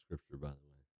quoted from scripture, by the way.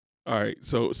 All right,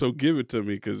 so give it to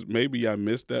me, because maybe I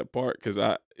missed that part, because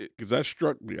that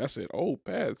struck me. I said, "Old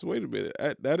paths." Wait a minute,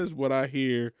 that is what I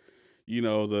hear.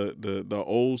 The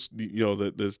old, the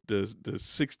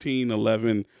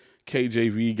 1611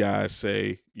 KJV guys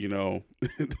say.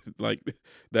 Like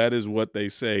that is what they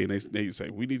say, and they say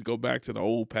we need to go back to the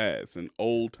old paths, and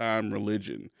old time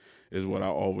religion is what I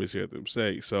always hear them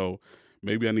say. So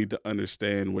maybe I need to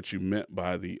understand what you meant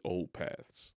by the old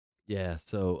paths. Yeah.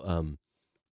 So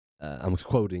I'm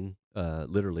quoting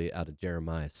literally out of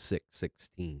Jeremiah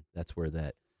 6:16. That's where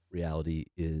that reality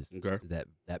is. Okay.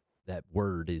 That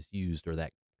word is used, or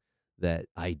that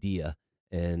idea,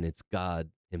 and it's God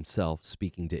Himself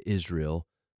speaking to Israel,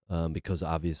 because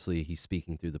obviously He's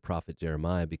speaking through the prophet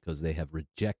Jeremiah, because they have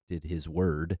rejected His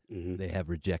word. Mm-hmm. They have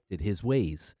rejected His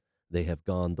ways. They have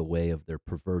gone the way of their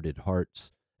perverted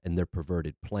hearts and their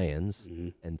perverted plans, mm-hmm.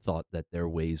 and thought that their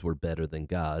ways were better than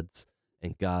God's.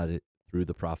 And God, through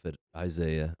the prophet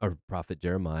Isaiah or prophet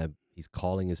Jeremiah, He's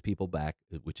calling His people back,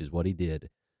 which is what He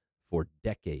did for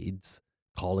decades,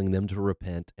 calling them to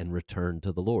repent and return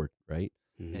to the Lord, right?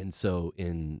 Mm-hmm. And so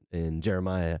in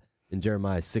Jeremiah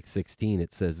 6:16,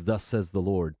 it says, "Thus says the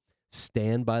Lord,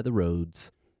 stand by the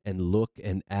roads and look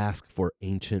and ask for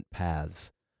ancient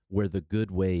paths, where the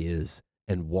good way is,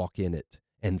 and walk in it,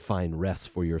 and find rest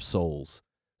for your souls."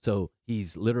 So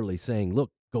He's literally saying,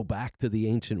 look, go back to the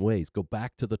ancient ways, go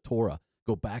back to the Torah,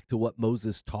 go back to what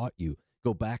Moses taught you,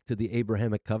 go back to the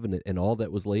Abrahamic covenant and all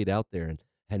that was laid out there,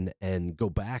 and go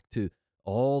back to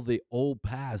all the old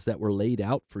paths that were laid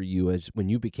out for you as when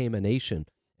you became a nation,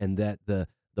 and that the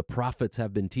prophets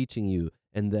have been teaching you,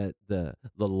 and that the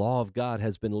law of God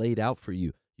has been laid out for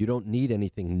you. You don't need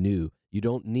anything new. You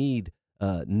don't need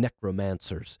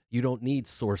necromancers. You don't need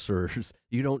sorcerers.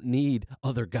 You don't need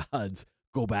other gods.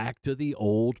 Go back to the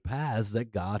old paths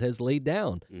that God has laid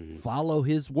down. Mm-hmm. Follow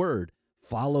His word.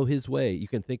 Follow His way. You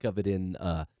can think of it in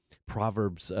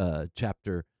Proverbs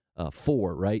chapter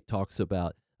 4, right? Talks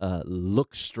about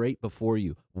look straight before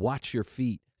you. Watch your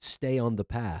feet. Stay on the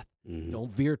path. Mm-hmm.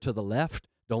 Don't veer to the left.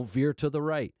 Don't veer to the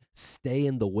right. Stay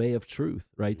in the way of truth,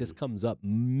 right? Mm-hmm. This comes up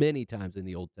many times in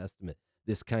the Old Testament,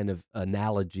 this kind of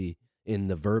analogy in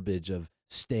the verbiage of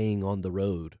staying on the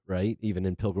road, right? Even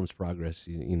in Pilgrim's Progress,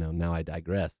 now I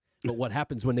digress. But what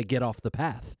happens when they get off the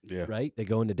path, yeah. right? They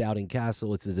go into Doubting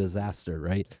Castle. It's a disaster,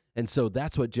 right? And so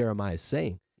that's what Jeremiah is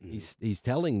saying. Mm-hmm. He's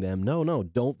telling them, no,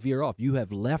 don't veer off. You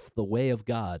have left the way of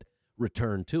God.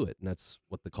 Return to it. And that's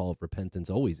what the call of repentance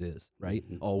always is, right?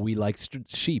 Mm-hmm. All we like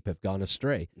sheep have gone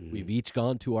astray. Mm-hmm. We've each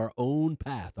gone to our own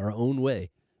path, our own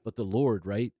way. But the Lord,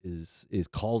 right, is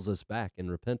calls us back in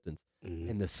repentance.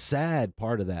 Mm-hmm. And the sad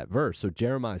part of that verse, so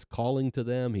Jeremiah's calling to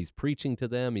them, he's preaching to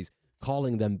them, he's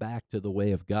calling them back to the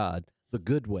way of God, the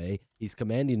good way. He's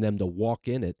commanding them to walk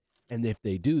in it. And if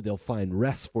they do, they'll find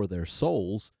rest for their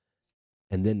souls.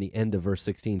 And then the end of verse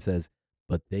 16 says,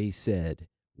 but they said,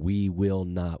 we will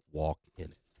not walk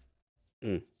in it.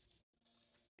 Mm.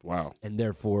 Wow. And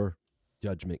therefore,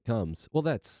 judgment comes. Well,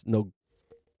 I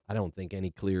don't think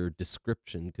any clearer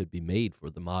description could be made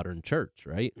for the modern church,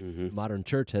 right? Mm-hmm. The modern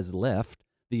church has left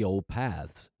the old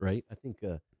paths, right? I think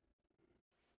if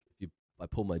I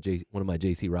pull one of my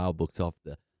J.C. Ryle books off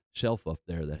the shelf up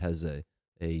there that has a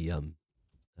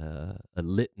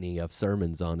litany of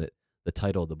sermons on it, the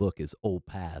title of the book is Old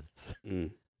Paths.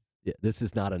 Mm. Yeah, this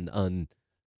is not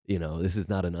this is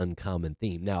not an uncommon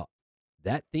theme. Now,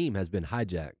 that theme has been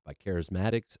hijacked by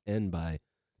charismatics and by,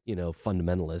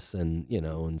 fundamentalists,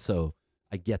 and so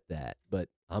I get that, but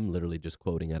I'm literally just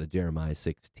quoting out of Jeremiah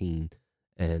 16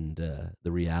 and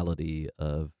the reality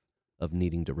of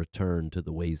needing to return to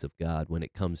the ways of God when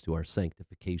it comes to our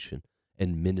sanctification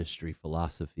and ministry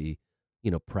philosophy,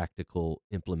 practical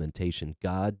implementation.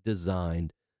 God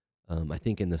designed, I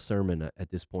think in the sermon at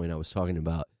this point, I was talking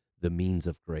about the means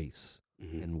of grace.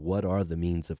 Mm-hmm. And what are the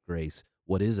means of grace?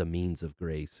 What is a means of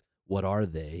grace? What are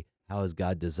they? How has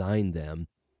God designed them?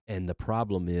 And the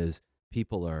problem is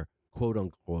people are, quote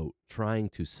unquote, trying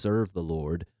to serve the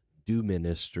Lord, do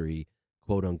ministry,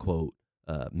 quote unquote,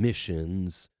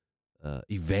 missions,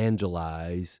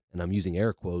 evangelize. And I'm using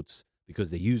air quotes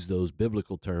because they use those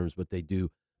biblical terms, but they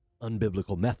do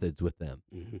unbiblical methods with them.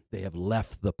 Mm-hmm. They have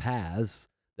left the paths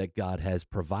that God has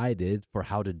provided for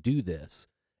how to do this,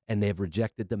 and they've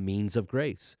rejected the means of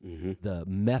grace, Mm-hmm. the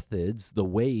methods, the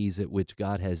ways at which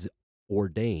God has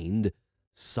ordained,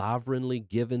 sovereignly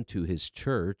given to his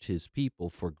church, his people,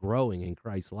 for growing in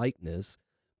Christ's likeness.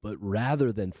 But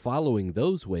rather than following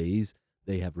those ways,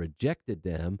 they have rejected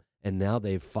them, and now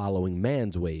they're following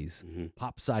man's ways, Mm-hmm.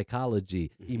 pop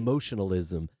psychology, Mm-hmm.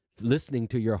 emotionalism, listening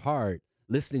to your heart,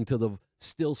 listening to the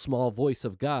still small voice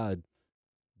of God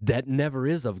that never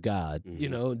is of God,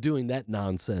 Mm-hmm. doing that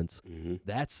nonsense. Mm-hmm.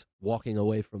 That's walking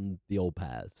away from the old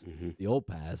paths. Mm-hmm. The old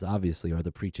paths, obviously, are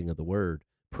the preaching of the word,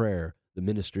 prayer, the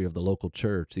ministry of the local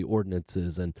church, the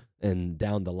ordinances, and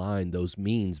down the line, those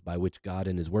means by which God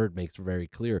in his word makes very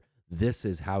clear, this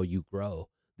is how you grow.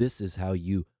 This is how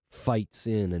you fight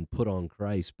sin and put on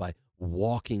Christ, by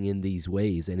walking in these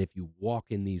ways. And if you walk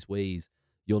in these ways,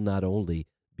 you'll not only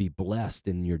be blessed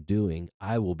in your doing,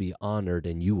 I will be honored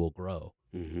and you will grow.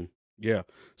 Mm-hmm. Yeah.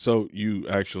 So you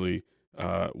actually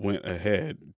went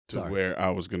ahead to Sorry. where I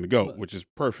was going to go, But- which is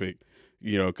perfect.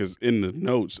 Because in the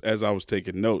notes, as I was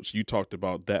taking notes, you talked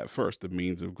about that first, the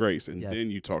means of grace, and Yes.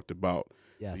 then you talked about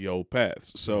Yes. the old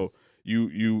paths. So Yes.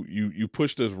 you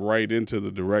pushed us right into the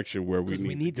direction where we Because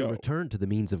we need to to go. return to the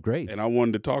means of grace. And I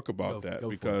wanted to talk about Go that for it.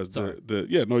 because Sorry.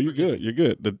 you're Forgive good. me. You're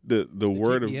good. The the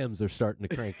word of GPMs are starting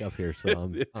to crank up here,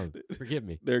 so forgive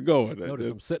me. they're going. Notice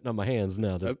I'm sitting on my hands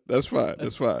now. That's fine.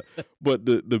 That's fine. But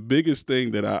the biggest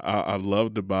thing that I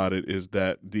loved about it is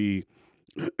that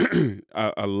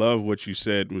I love what you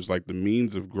said was like the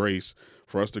means of grace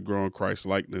for us to grow in Christ's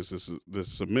likeness is to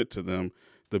submit to them.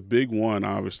 The big one,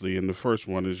 obviously, and the first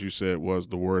one, as you said, was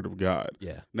the word of God.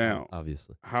 Yeah. Now,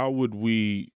 obviously, how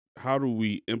do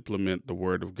we implement the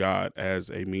word of God as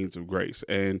a means of grace?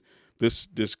 And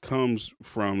this comes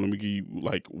from, let me give you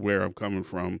like where I'm coming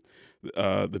from.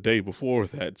 The day before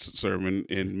that sermon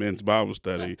in men's Bible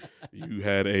study, you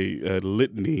had a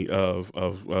litany of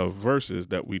verses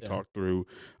that we talked through,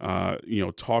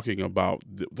 talking about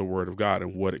the word of God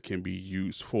and what it can be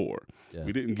used for. Yeah.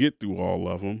 We didn't get through all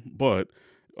of them, but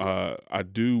I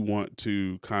do want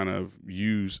to kind of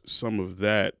use some of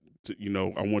that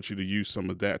to, I want you to use some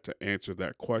of that to answer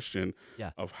that question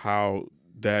of how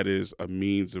that is a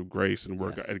means of grace and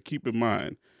work. Yes. And keep in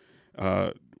mind,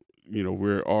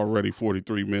 we're already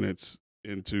 43 minutes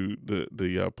into the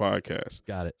podcast.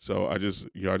 Got it. So I just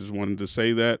wanted to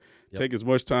say that. Yep. Take as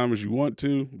much time as you want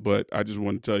to, but I just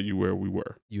want to tell you where we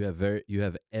were. You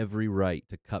have every right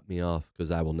to cut me off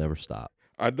because I will never stop.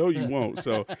 I know you won't.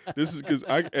 So this is because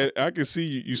I can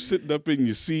see you sitting up in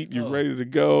your seat. You're ready to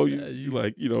go. You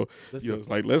like, it's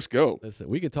like, let's go. Listen,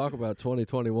 we could talk about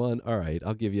 2021. All right,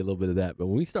 I'll give you a little bit of that. But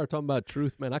when we start talking about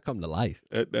truth, man, I come to life.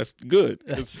 That's good.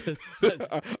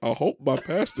 I hope my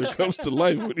pastor comes to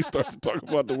life when he starts to talk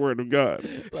about the word of God.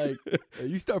 Like,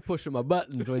 you start pushing my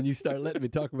buttons when you start letting me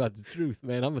talk about the truth,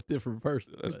 man. I'm a different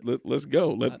person. Let's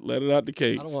go. Let it out the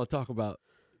cage. I don't want to talk about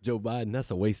Joe Biden.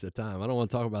 That's a waste of time. I don't want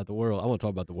to talk about the world. I want to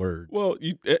talk about the word. Well,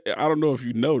 I don't know if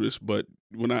you noticed, but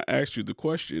when I asked you the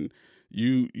question,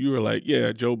 you were like,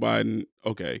 yeah, Joe Biden,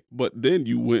 okay. But then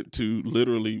you went to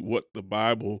literally what the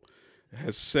Bible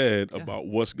has said about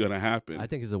what's going to happen. I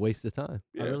think it's a waste of time.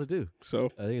 Yeah. I really do. So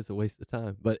I think it's a waste of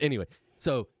time. But anyway,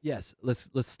 so yes, let's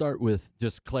start with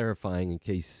just clarifying in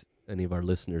case any of our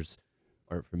listeners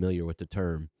aren't familiar with the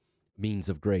term means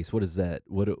of grace. What is that?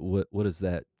 What does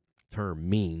that term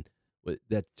mean?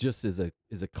 That just is a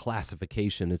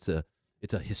classification. It's a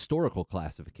historical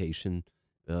classification.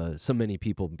 So many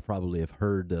people probably have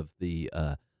heard of the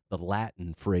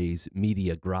Latin phrase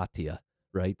media gratia,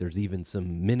 right? There's even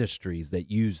some ministries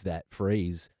that use that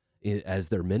phrase as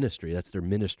their ministry. That's their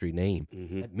ministry name.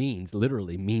 Mm-hmm. That means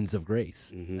literally means of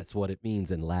grace. Mm-hmm. That's what it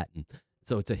means in Latin.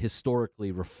 So it's a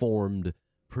historically reformed,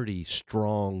 pretty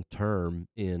strong term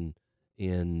in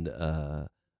in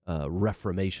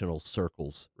reformational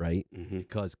circles, right?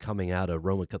 Because coming out of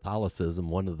Roman Catholicism,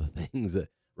 one of the things that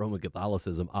Roman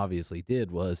Catholicism obviously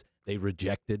did was they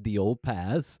rejected the old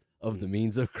paths of the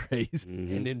means of grace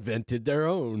and invented their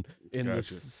own in the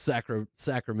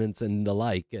sacraments and the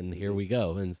like. And here we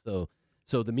go. And so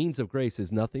the means of grace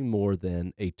is nothing more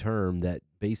than a term that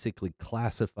basically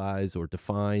classifies or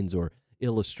defines or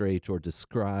illustrates or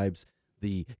describes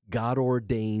the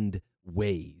God-ordained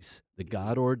ways, the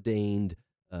God-ordained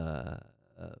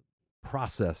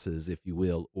processes, if you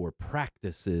will, or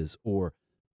practices, or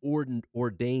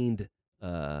ordained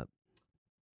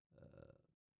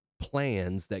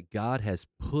plans that God has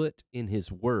put in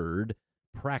his word,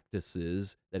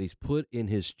 practices that he's put in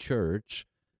his church,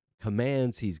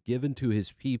 commands he's given to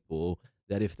his people,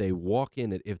 that if they walk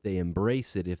in it, if they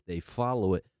embrace it, if they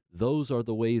follow it, those are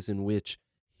the ways in which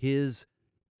his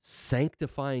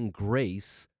sanctifying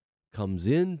grace comes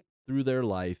in through their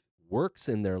life, works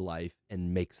in their life,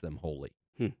 and makes them holy.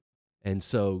 And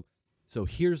so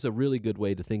here's a really good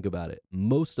way to think about it.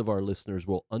 Most of our listeners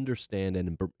will understand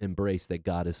and embrace that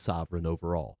God is sovereign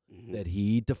over all, that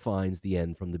he defines the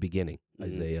end from the beginning.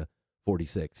 Isaiah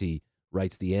 46, he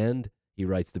writes the end, he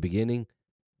writes the beginning.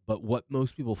 But what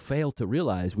most people fail to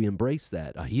realize, we embrace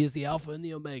that. He is the Alpha and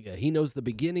the Omega. He knows the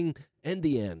beginning and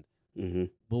the end.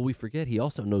 Well, we forget he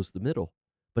also knows the middle.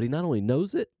 But he not only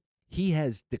knows it, he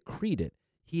has decreed it.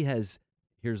 He has,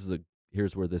 here's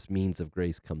where this means of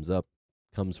grace comes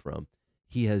from.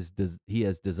 He has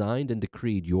designed and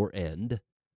decreed your end,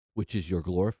 which is your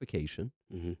glorification,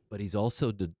 but he's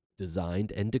also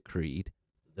designed and decreed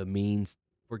the means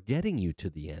for getting you to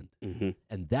the end.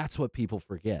 And that's what people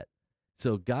forget.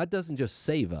 So God doesn't just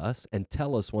save us and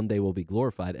tell us one day we'll be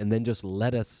glorified and then just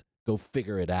let us go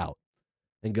figure it out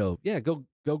and go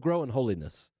grow in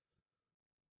holiness.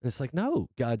 And it's like, no,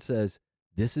 God says,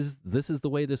 this is the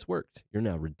way this works. You're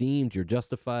now redeemed, you're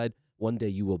justified. One day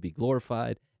you will be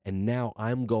glorified. And now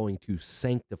I'm going to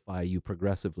sanctify you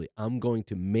progressively. I'm going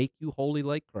to make you holy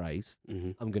like Christ.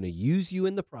 I'm going to use you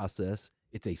in the process.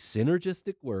 It's a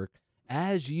synergistic work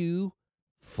as you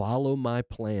follow my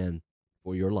plan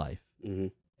for your life.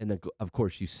 And of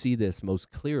course, you see this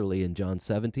most clearly in John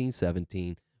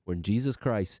 17:17, when Jesus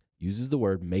Christ uses the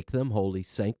word, make them holy,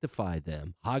 sanctify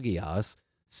them, hagios,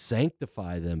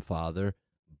 sanctify them, Father,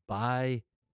 by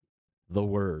the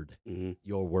word.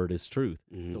 Your word is truth.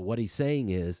 So what he's saying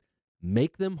is,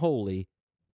 make them holy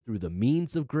through the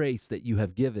means of grace that you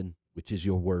have given, which is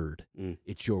your word.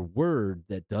 It's your word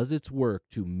that does its work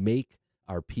to make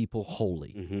our people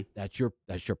holy. That's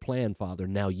your plan, Father.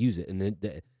 Now use it.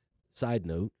 And side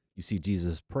note, you see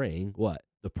Jesus praying what?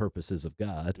 The purposes of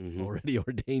God, already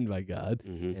ordained by God,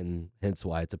 and hence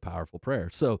why it's a powerful prayer.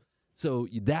 So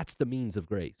that's the means of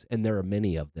grace, and there are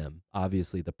many of them.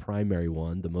 Obviously, the primary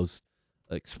one, the most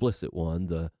explicit one,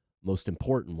 the most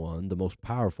important one, the most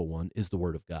powerful one is the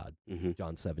Word of God.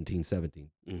 John 17:17,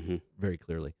 very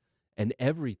clearly. And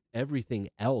everything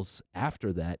else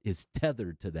after that is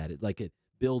tethered to that. It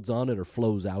builds on it or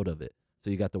flows out of it. So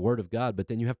you got the Word of God, but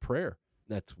then you have prayer.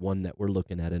 That's one that we're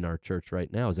looking at in our church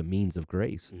right now as a means of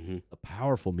grace, a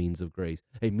powerful means of grace,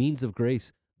 a means of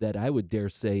grace that I would dare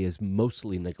say is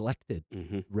mostly neglected,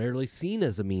 rarely seen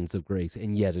as a means of grace,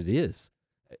 and yet it is.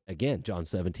 Again, John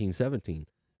 17:17,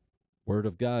 Word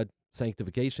of God,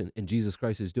 sanctification, and Jesus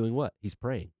Christ is doing what? He's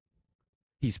praying.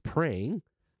 He's praying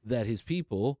that his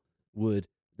people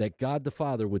that God the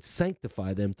Father would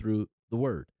sanctify them through the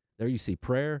Word. There you see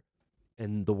prayer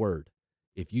and the Word.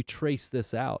 If you trace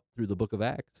this out through the book of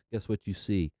Acts, guess what you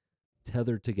see?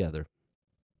 Tethered together,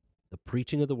 the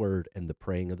preaching of the Word and the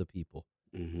praying of the people.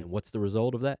 And what's the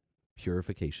result of that?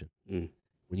 Purification. When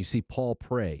you see Paul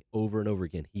pray over and over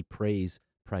again, he prays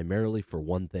primarily for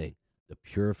one thing, the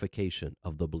purification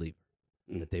of the believer,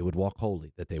 that they would walk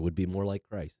holy, that they would be more like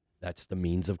Christ. That's the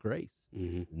means of grace.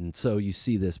 And so you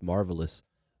see this marvelous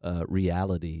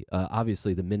reality.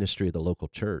 Obviously, the ministry of the local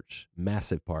church,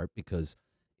 massive part, because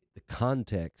the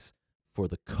context for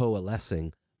the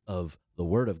coalescing of the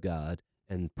Word of God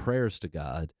and prayers to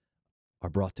God are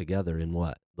brought together in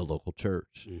what? The local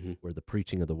church, where the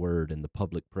preaching of the Word and the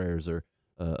public prayers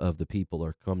of the people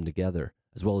are come together,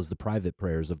 as well as the private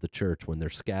prayers of the church when they're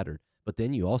scattered. But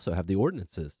then you also have the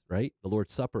ordinances, right? The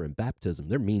Lord's Supper and baptism,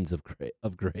 they're means of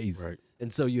grace. Right.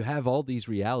 And so you have all these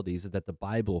realities that the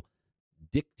Bible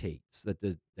dictates,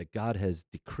 that God has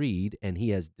decreed and he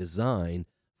has designed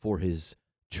for his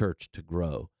church to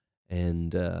grow.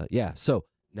 And so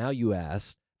now you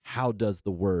asked, how does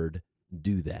the Word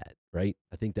do that, right?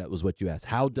 I think that was what you asked.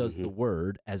 How does the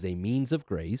Word, as a means of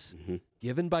grace,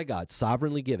 given by God,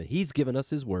 sovereignly given, he's given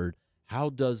us his Word, how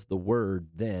does the Word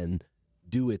then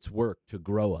do its work to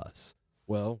grow us?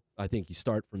 Well, I think you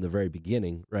start from the very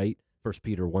beginning, right? 1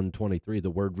 Peter 1:23, the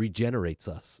word regenerates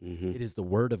us. Mm-hmm. It is the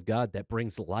word of God that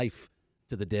brings life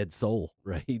to the dead soul,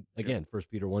 right? Again, 1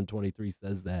 Peter 1:23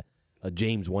 says that.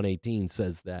 James 1:18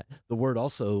 says that. The word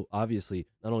also, obviously,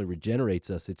 not only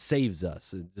regenerates us, it saves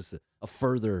us. Just a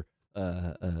further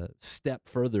step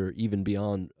further, even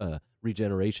beyond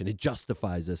regeneration. It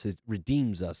justifies us. It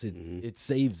redeems us. It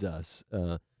saves us.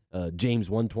 James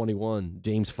 1:21,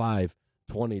 James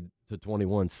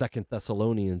 5:20-21, 2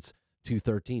 Thessalonians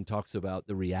 2:13 talks about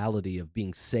the reality of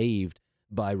being saved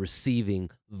by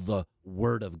receiving the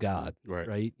Word of God,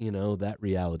 right? You know, that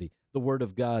reality. The Word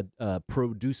of God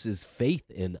produces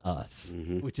faith in us,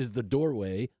 which is the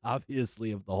doorway,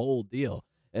 obviously, of the whole deal.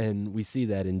 And we see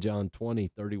that in John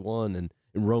 20:31 and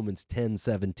in Romans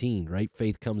 10:17, right?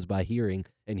 Faith comes by hearing,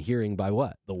 and hearing by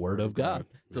what? The Word of God.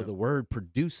 So the Word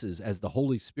produces as the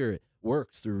Holy Spirit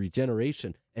works through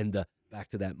regeneration. And back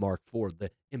to that Mark 4,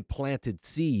 the implanted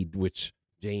seed, which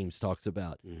James talks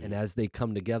about. And as they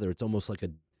come together, it's almost like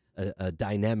a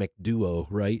dynamic duo,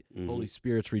 right? Holy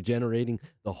Spirit's regenerating.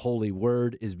 The Holy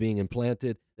Word is being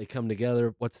implanted. They come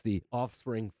together. What's the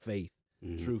offspring? Faith,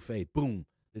 true faith. Boom.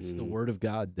 It's the Word of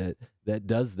God that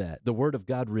does that. The Word of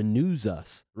God renews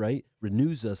us, right?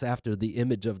 Renews us after the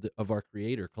image of our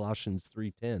Creator, Colossians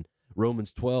 3:10.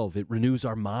 Romans 12, it renews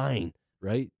our mind,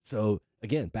 right? So,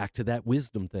 again, back to that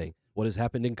wisdom thing. What has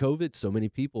happened in COVID? So many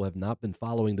people have not been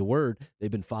following the Word.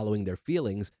 They've been following their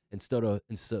feelings. So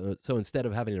instead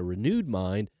of having a renewed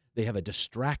mind, they have a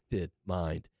distracted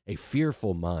mind, a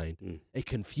fearful mind, a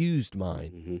confused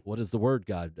mind. What does the Word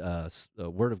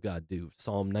of God do?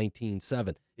 Psalm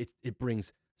 19:7. It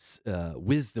brings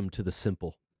wisdom to the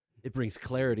simple. It brings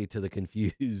clarity to the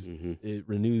confused. It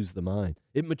renews the mind.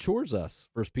 It matures us.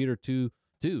 1 Peter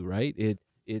 2:2, right?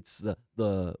 It's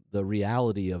the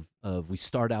reality of we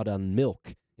start out on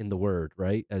milk in the Word,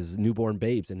 right, as newborn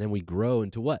babes, and then we grow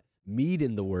into what? Meat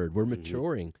in the Word. We're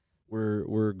maturing.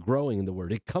 We're growing in the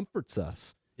Word. It comforts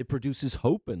us. It produces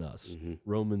hope in us.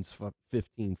 Romans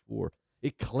 15:4.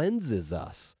 It cleanses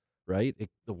us, right?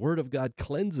 The Word of God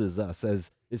cleanses us,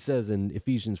 as it says in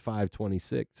Ephesians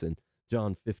 5:26 and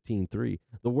John 15:3.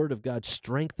 The Word of God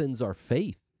strengthens our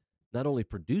faith. Not only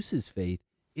produces faith,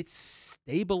 it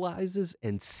stabilizes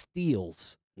and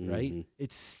steels, right?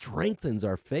 It strengthens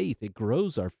our faith. It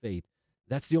grows our faith.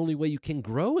 That's the only way you can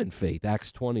grow in faith.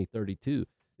 Acts 20:32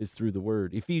 is through the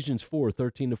Word. Ephesians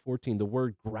 4:13-14, the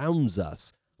Word grounds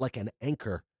us like an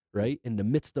anchor, right? In the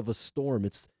midst of a storm,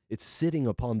 it's sitting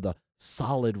upon the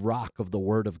solid rock of the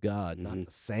Word of God, not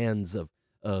the sands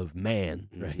of man,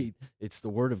 right? It's the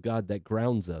Word of God that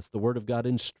grounds us. The Word of God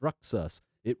instructs us.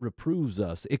 It reproves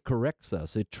us. It corrects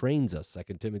us. It trains us.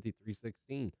 2 Timothy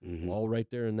 3:16, all right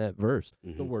there in that verse.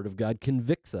 The Word of God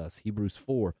convicts us. Hebrews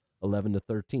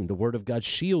 4:11-13. The Word of God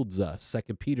shields us.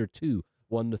 2 Peter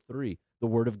 2:1-3. The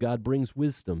Word of God brings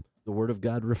wisdom. The Word of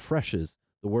God refreshes.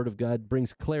 The Word of God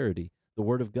brings clarity. The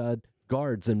Word of God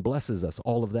guards and blesses us.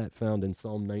 All of that found in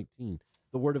Psalm 19.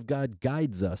 The Word of God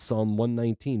guides us. Psalm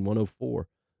 119, 104.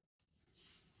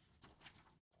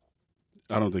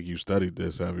 I don't think you studied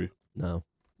this, have you? No.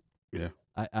 Yeah.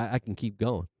 I can keep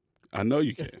going. I know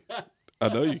you can. I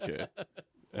know you can.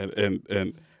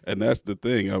 And that's the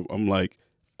thing. I'm like,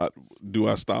 do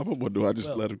I stop him or do I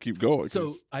just let him keep going?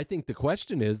 So I think the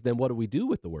question is, then what do we do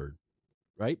with the Word,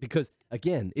 right? Because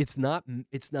again, it's not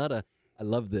I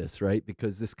love this, right?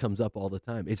 Because this comes up all the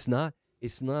time. It's not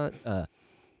the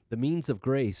means of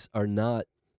grace are not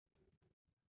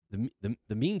the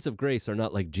means of grace are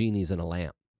not like genies in a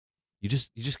lamp. You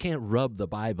just can't rub the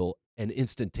Bible and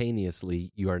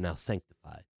instantaneously you are now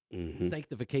sanctified.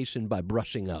 Sanctification by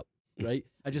brushing up, right?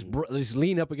 I just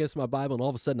lean up against my Bible and all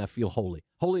of a sudden I feel holy.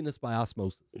 Holiness by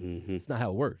osmosis. It's not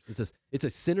how it works. It's a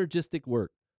synergistic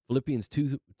work. Philippians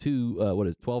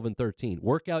 12 and 13.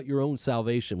 Work out your own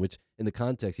salvation, which in the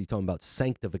context he's talking about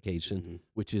sanctification,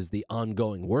 which is the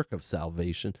ongoing work of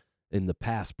salvation in the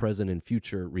past, present, and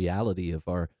future reality of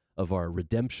our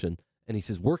redemption. And he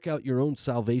says, work out your own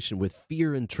salvation with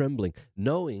fear and trembling,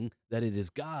 knowing that it is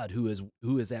God who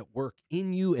is at work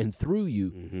in you and through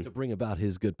you to bring about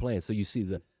his good plan. So you see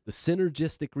the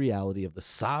synergistic reality of the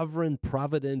sovereign,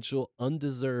 providential,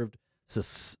 undeserved,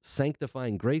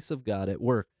 sanctifying grace of God at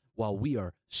work while we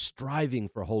are striving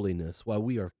for holiness, while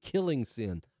we are killing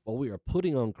sin, while we are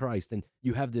putting on Christ. And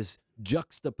you have this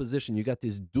juxtaposition. You got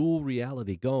this dual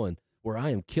reality going where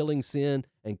I am killing sin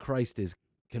and Christ is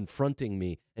confronting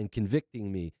me and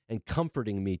convicting me and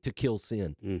comforting me to kill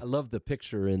sin. I love the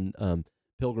picture in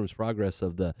Pilgrim's Progress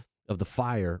of the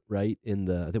fire, right? In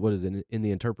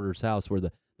the Interpreter's House, where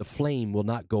the flame will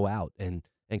not go out and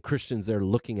and Christians are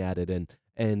looking at it,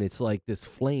 and it's like this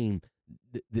flame.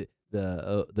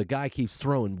 The guy keeps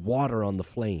throwing water on the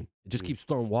flame. It just keeps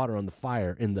throwing water on the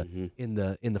fire in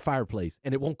the fireplace,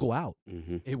 and it won't go out.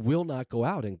 It will not go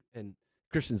out. And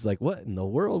Christian's like, what in the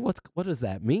world? What does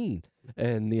that mean?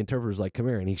 And the interpreter's like, come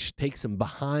here, and he takes him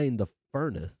behind the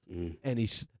furnace,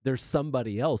 and there's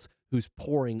somebody else who's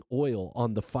pouring oil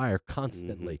on the fire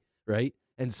constantly, right?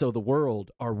 And so the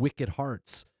world, our wicked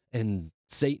hearts, and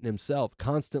Satan himself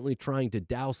constantly trying to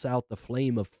douse out the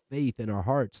flame of faith in our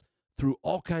hearts through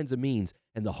all kinds of means.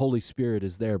 And the Holy Spirit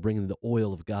is there bringing the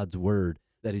oil of God's word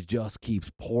that he just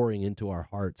keeps pouring into our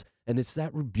hearts. And it's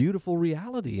that beautiful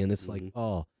reality. And it's like,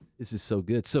 oh, this is so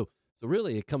good. So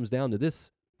really it comes down to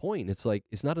this point. It's like,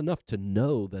 it's not enough to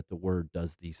know that the word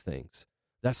does these things.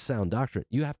 That's sound doctrine.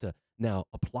 You have to now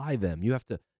apply them. You have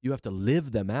to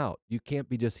live them out. You can't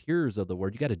be just hearers of the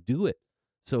word. You got to do it.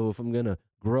 So if I'm going to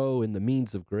grow in the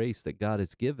means of grace that God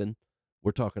has given,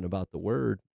 we're talking about the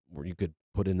word, where you could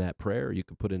put in that prayer, you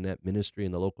could put in that ministry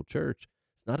in the local church.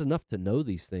 It's not enough to know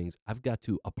these things. I've got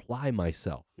to apply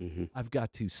myself. I've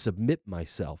got to submit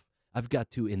myself. I've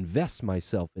got to invest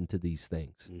myself into these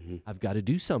things. I've got to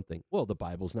do something. Well, the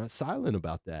Bible's not silent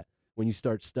about that. When you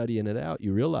start studying it out,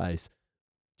 you realize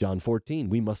John 14,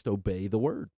 we must obey the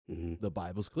word. The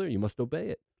Bible's clear. You must obey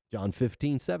it. John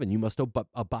 15:7, you must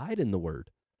abide in the word.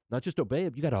 Not just obey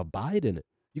it, you got to abide in it.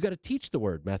 You got to teach the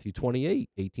word. Matthew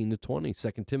 28:18-20,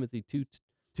 2 Timothy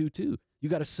 2:2. You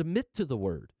got to submit to the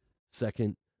word.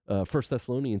 1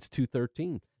 Thessalonians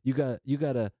 2:13. You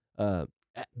got to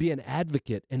be an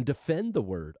advocate and defend the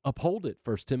word. Uphold it.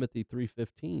 1 Timothy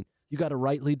 3:15. You got to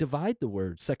rightly divide the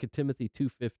word. 2 Timothy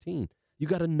 2:15. You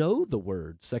got to know the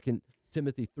word. 2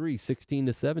 Timothy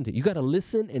 3:16-17. You got to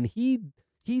listen and heed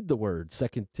the word.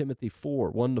 2 Timothy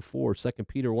 4:1-4. 2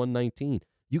 Peter 1:19.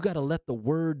 You got to let the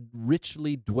word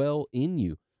richly dwell in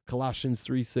you. Colossians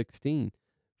 3:16.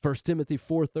 1 Timothy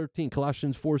 4:13,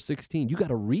 Colossians 4:16. You got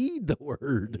to read the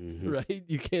word, right?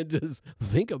 You can't just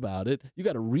think about it. You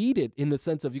got to read it in the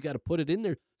sense of you got to put it in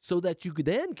there so that you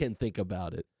then can think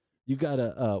about it. You got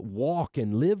to walk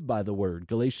and live by the word.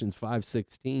 Galatians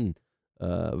 5:16,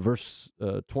 verse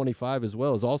 25 as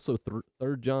well is also 3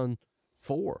 John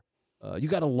 4. You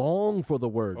got to long for the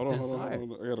word. Hold on. I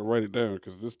got to write it down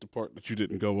because this is the part that you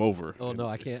didn't go over. Oh no,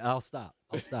 I can't. I'll stop.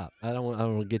 I don't want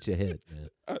to get you ahead, man.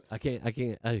 I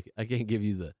can't give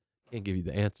you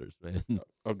the answers, man.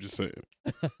 I'm just saying.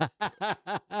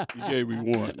 You gave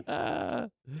me one.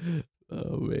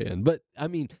 Oh man, but I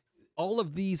mean, all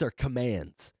of these are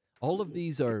commands. All of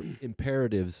these are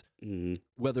imperatives,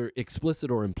 whether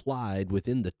explicit or implied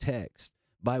within the text,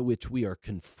 by which we are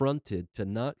confronted to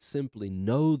not simply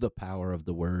know the power of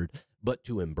the word, but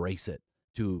to embrace it,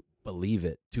 to believe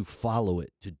it, to follow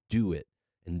it, to do it.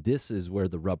 And this is where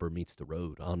the rubber meets the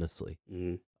road, honestly.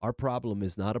 Our problem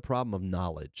is not a problem of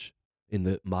knowledge in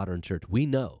the modern church. We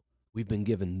know. We've been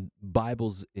given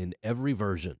Bibles in every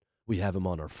version. We have them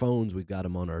on our phones. We've got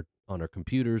them on our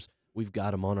computers. We've got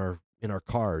them in our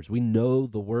cars. We know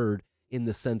the word in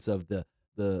the sense of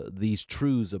these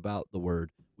truths about the word.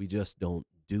 We just don't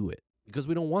do it because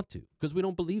we don't want to, because we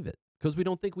don't believe it, because we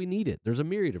don't think we need it. There's a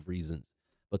myriad of reasons.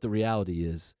 But the reality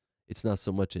is it's not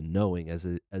so much in knowing as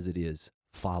it is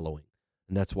following.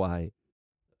 And that's why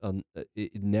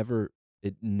it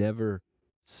never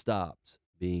stops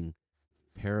being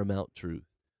paramount truth.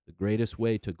 The greatest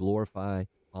way to glorify,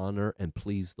 honor, and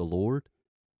please the Lord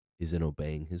is in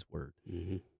obeying his word.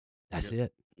 That's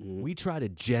it. We try to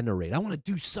generate. I want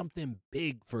to do something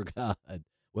big for God.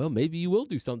 Well, maybe you will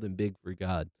do something big for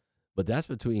God, but that's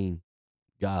between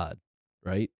God,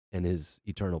 right, and his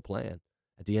eternal plan.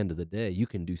 At the end of the day, you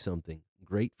can do something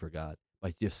great for God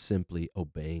by just simply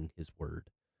obeying his word.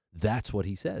 That's what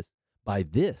he says. By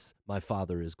this, my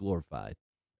Father is glorified.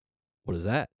 What is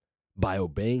that? By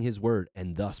obeying his word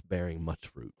and thus bearing much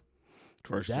fruit.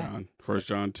 1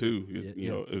 John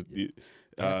 2,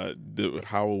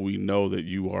 how will we know that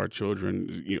you are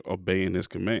children, obeying his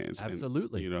commands?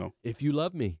 Absolutely. And, if you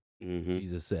love me,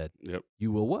 Jesus said,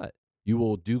 you will what? You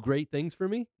will do great things for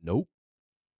me? Nope.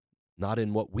 Not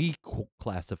in what we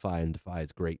classify and define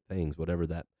as great things, whatever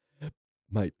that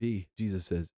might be. Jesus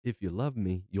says, if you love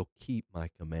me, you'll keep my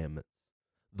commandments.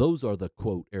 Those are the,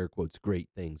 quote, air quotes, great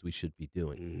things we should be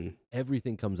doing.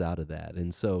 Everything comes out of that.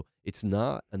 And so it's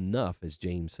not enough, as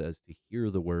James says, to hear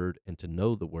the word and to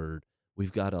know the word.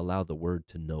 We've got to allow the word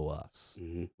to know us.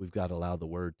 We've got to allow the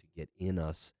word to get in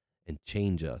us and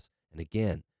change us. And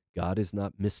again, God is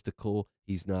not mystical.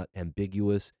 He's not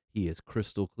ambiguous. He is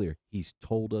crystal clear. He's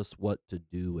told us what to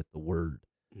do with the word.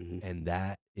 And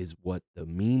that is what the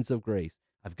means of grace.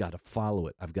 I've got to follow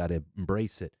it. I've got to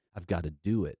embrace it. I've got to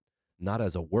do it, not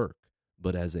as a work,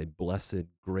 but as a blessed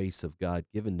grace of God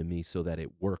given to me so that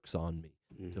it works on me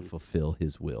to fulfill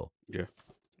his will. Yeah,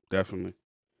 definitely.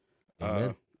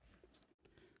 Amen.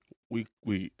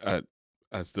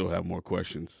 I still have more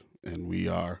questions, and we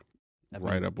are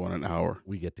right up on an hour.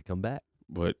 We get to come back.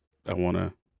 But I want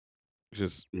to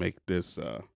just make this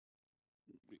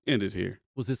end it here.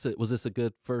 Was this a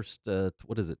good first,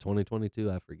 what is it, 2022?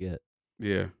 I forget.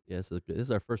 Yeah. Yeah, so this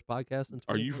is our first podcast in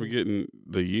 2020. Are you forgetting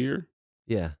the year?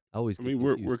 Yeah, I always. I mean,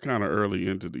 we're kind of early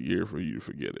into the year for you to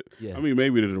forget it. Yeah. I mean,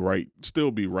 maybe to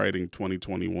still be writing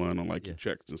 2021 on like your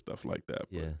checks and stuff like that.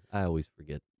 But yeah, I always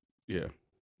forget. Yeah,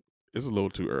 it's a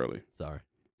little too early. Sorry.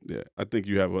 Yeah, I think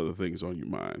you have other things on your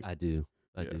mind. I do.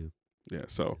 I do. Yeah,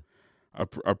 so I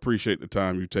appreciate the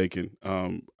time you've taken.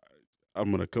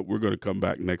 We're gonna come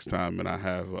back next time, and I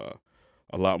have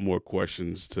a lot more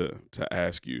questions to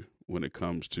ask you when it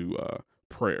comes to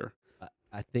prayer.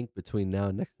 I think between now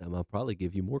and next time, I'll probably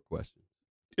give you more questions.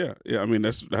 Yeah. I mean,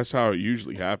 that's how it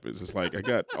usually happens. It's like I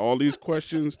got all these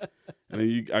questions, and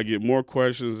then I get more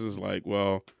questions. It's like,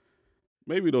 well,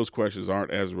 maybe those questions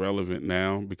aren't as relevant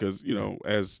now because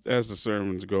as the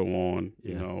sermons go on,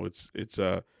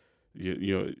 the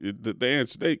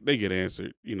answer they get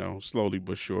answered, slowly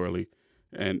but surely,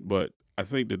 but I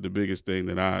think that the biggest thing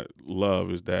that I love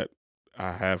is that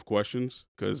I have questions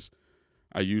because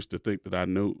I used to think that I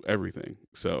knew everything.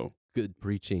 So good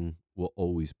preaching will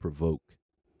always provoke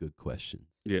good questions.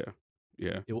 Yeah.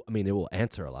 It will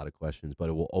answer a lot of questions, but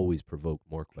it will always provoke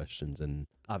more questions. And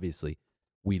obviously,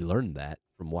 we learned that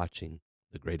from watching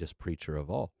the greatest preacher of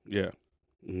all. Yeah.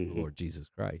 The Lord Jesus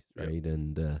Christ, right?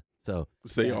 And so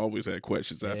they always had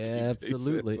questions after. Yeah,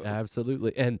 absolutely.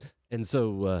 And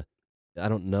so I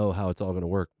don't know how it's all going to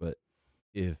work, but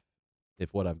if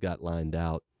what I've got lined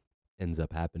out ends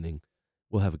up happening,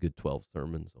 we'll have a good 12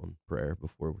 sermons on prayer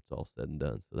before it's all said and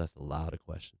done. So that's a lot of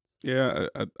questions. Yeah,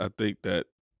 I think that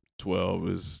 12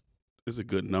 is a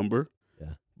good number.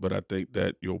 Yeah, but I think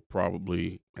that you'll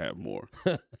probably have more.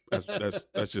 That's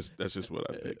just what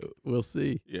I think. We'll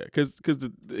see. Yeah, because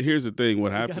here's the thing.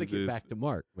 What happens is we got to get back to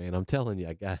Mark, man. I'm telling you,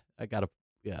 I got to.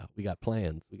 Yeah, we got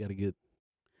plans. We got to get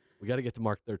to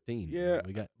Mark 13. Yeah,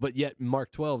 but yet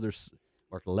Mark 12, there's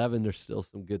Mark 11. There's still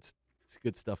some good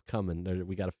stuff coming.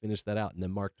 We got to finish that out, and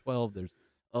then Mark 12.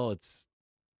 It's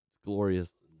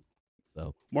glorious.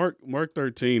 So Mark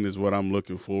 13 is what I'm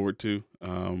looking forward to.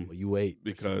 Well, you wait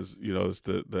because it's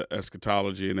the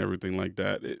eschatology and everything like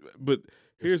that. But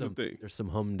here's the thing: there's some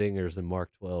humdingers in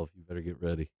Mark 12. You better get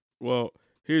ready. Well,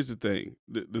 here's the thing: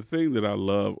 the thing that I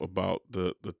love about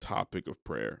the topic of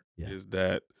prayer is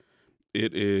that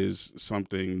it is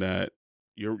something that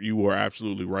you were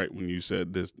absolutely right when you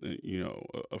said this.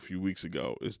 A few weeks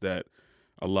ago, is that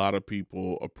a lot of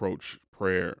people approach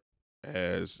prayer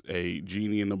as a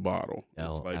genie in a bottle.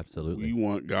 Oh, it's like absolutely. We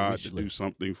want God to do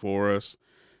something for us,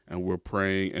 and we're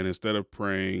praying. And instead of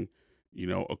praying,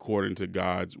 according to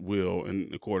God's will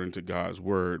and according to God's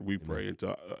word, we pray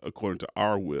according to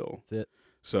our will. That's it.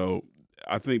 So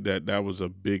I think that was a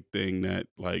big thing that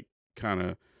it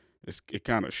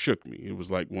kind of shook me. It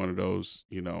was like one of those,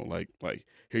 like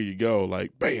here you go,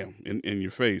 like bam in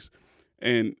your face.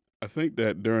 And I think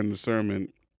that during the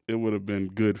sermon, it would have been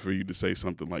good for you to say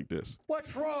something like this.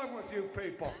 What's wrong with you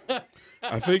people?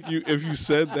 I think if you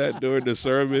said that during the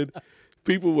sermon,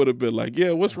 people would have been like,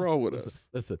 yeah, what's wrong with us?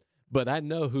 Listen, but I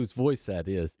know whose voice that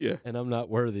is. Yeah. And I'm not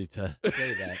worthy to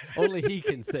say that. Only he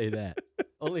can say that.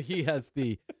 Only he has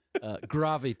the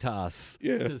gravitas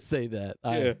to say that.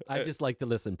 I just like to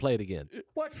listen. Play it again.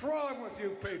 What's wrong with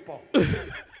you people?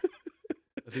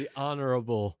 The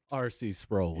Honorable R.C.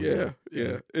 Sproul. Yeah.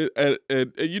 And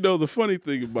the funny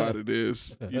thing about it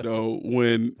is,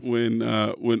 when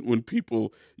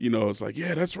people, it's like,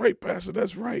 yeah, that's right, Pastor,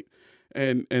 that's right.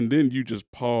 And then you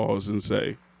just pause and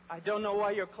say, I don't know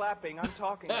why you're clapping. I'm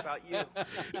talking about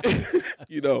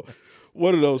you.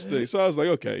 One of those things. So I was like,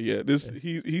 okay, yeah,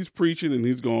 he's preaching and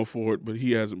he's going forward, but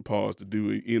he hasn't paused to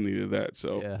do any of that.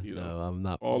 So, no, I'm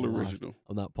not all Paul original.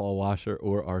 I'm not Paul Washer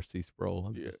or R.C. Sproul.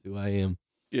 I'm just who I am.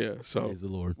 Yeah, so praise the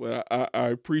Lord. Well, I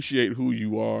appreciate who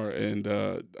you are, and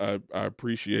I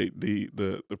appreciate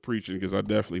the preaching because I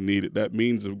definitely need it. That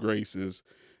means of grace is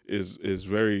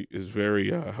very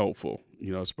helpful.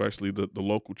 Especially the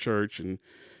local church and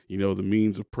the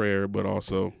means of prayer, but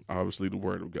also obviously the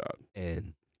Word of God.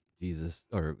 And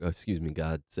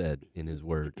God said in His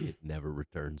Word, it never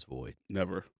returns void.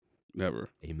 Never.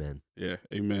 Amen. Yeah,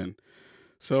 amen.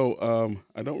 So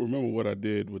I don't remember what I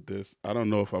did with this. I don't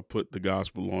know if I put the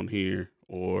gospel on here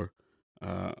or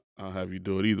I'll have you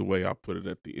do it. Either way, I'll put it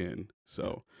at the end.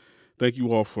 So Thank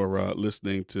you all for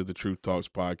listening to the Truth Talks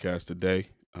podcast today.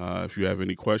 If you have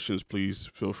any questions, please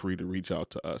feel free to reach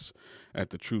out to us at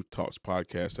the Truth Talks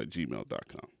podcast at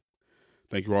gmail.com.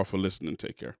 Thank you all for listening.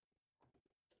 Take care.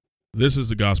 This is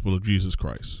the gospel of Jesus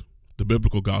Christ. The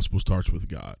biblical gospel starts with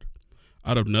God.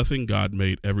 Out of nothing, God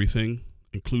made everything,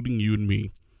 including you and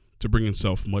me, to bring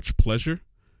himself much pleasure.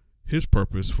 His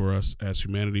purpose for us as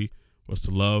humanity was to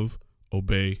love,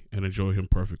 obey, and enjoy him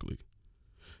perfectly.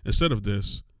 Instead of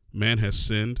this, man has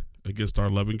sinned against our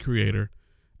loving Creator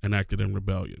and acted in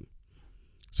rebellion.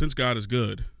 Since God is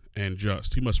good and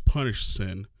just, he must punish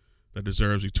sin that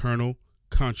deserves eternal,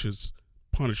 conscious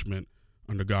punishment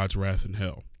under God's wrath in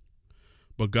hell.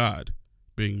 But God,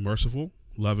 being merciful,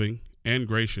 loving, and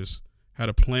gracious, had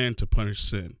a plan to punish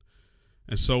sin,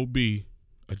 and so be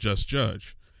a just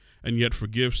judge, and yet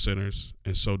forgive sinners,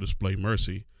 and so display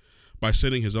mercy, by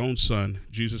sending his own Son,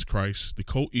 Jesus Christ, the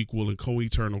co-equal and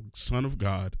co-eternal Son of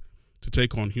God, to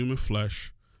take on human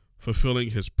flesh, fulfilling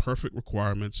his perfect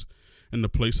requirements in the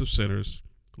place of sinners,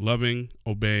 loving,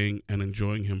 obeying, and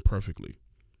enjoying him perfectly.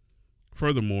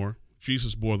 Furthermore,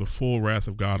 Jesus bore the full wrath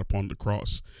of God upon the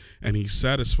cross, and he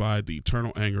satisfied the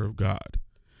eternal anger of God,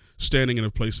 standing in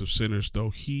the place of sinners,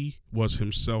 though he was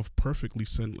himself perfectly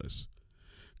sinless.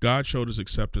 God showed his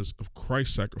acceptance of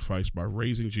Christ's sacrifice by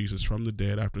raising Jesus from the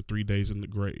dead after 3 days in the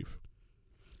grave.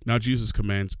 Now Jesus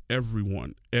commands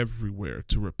everyone, everywhere,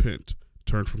 to repent,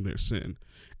 turn from their sin,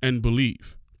 and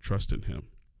believe, trust in him.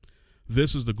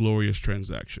 This is the glorious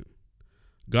transaction.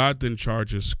 God then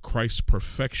charges Christ's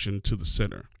perfection to the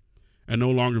sinner, and no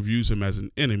longer views him as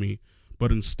an enemy,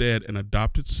 but instead an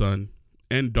adopted son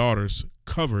and daughters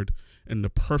covered in the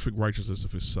perfect righteousness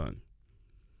of his Son.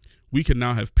 We can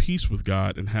now have peace with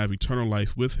God and have eternal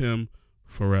life with him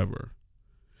forever.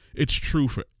 It's true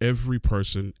for every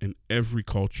person in every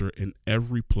culture, in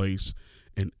every place,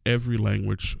 in every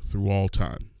language through all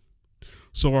time.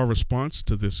 So our response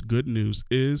to this good news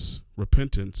is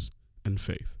repentance and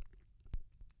faith.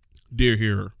 Dear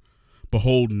hearer,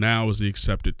 behold, now is the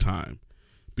accepted time.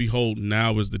 Behold,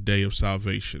 now is the day of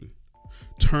salvation.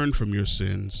 Turn from your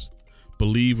sins,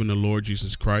 believe in the Lord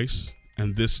Jesus Christ,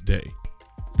 and this day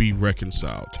be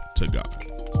reconciled to God.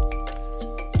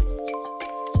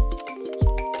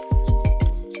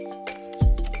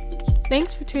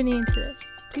 Thanks for tuning in today.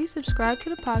 Please subscribe to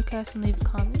the podcast and leave a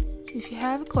comment. If you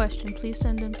have a question, please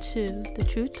send them to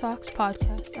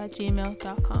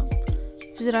thetruthtalkspodcast@gmail.com.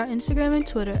 Visit our Instagram and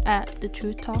Twitter at The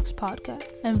Truth Talks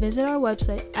Podcast, and visit our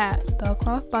website at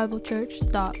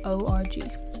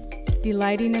belcroftbiblechurch.org.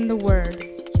 Delighting in the word,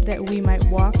 that we might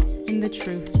walk in the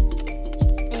truth.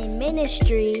 A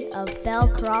ministry of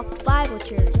Belcroft Bible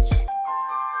Church.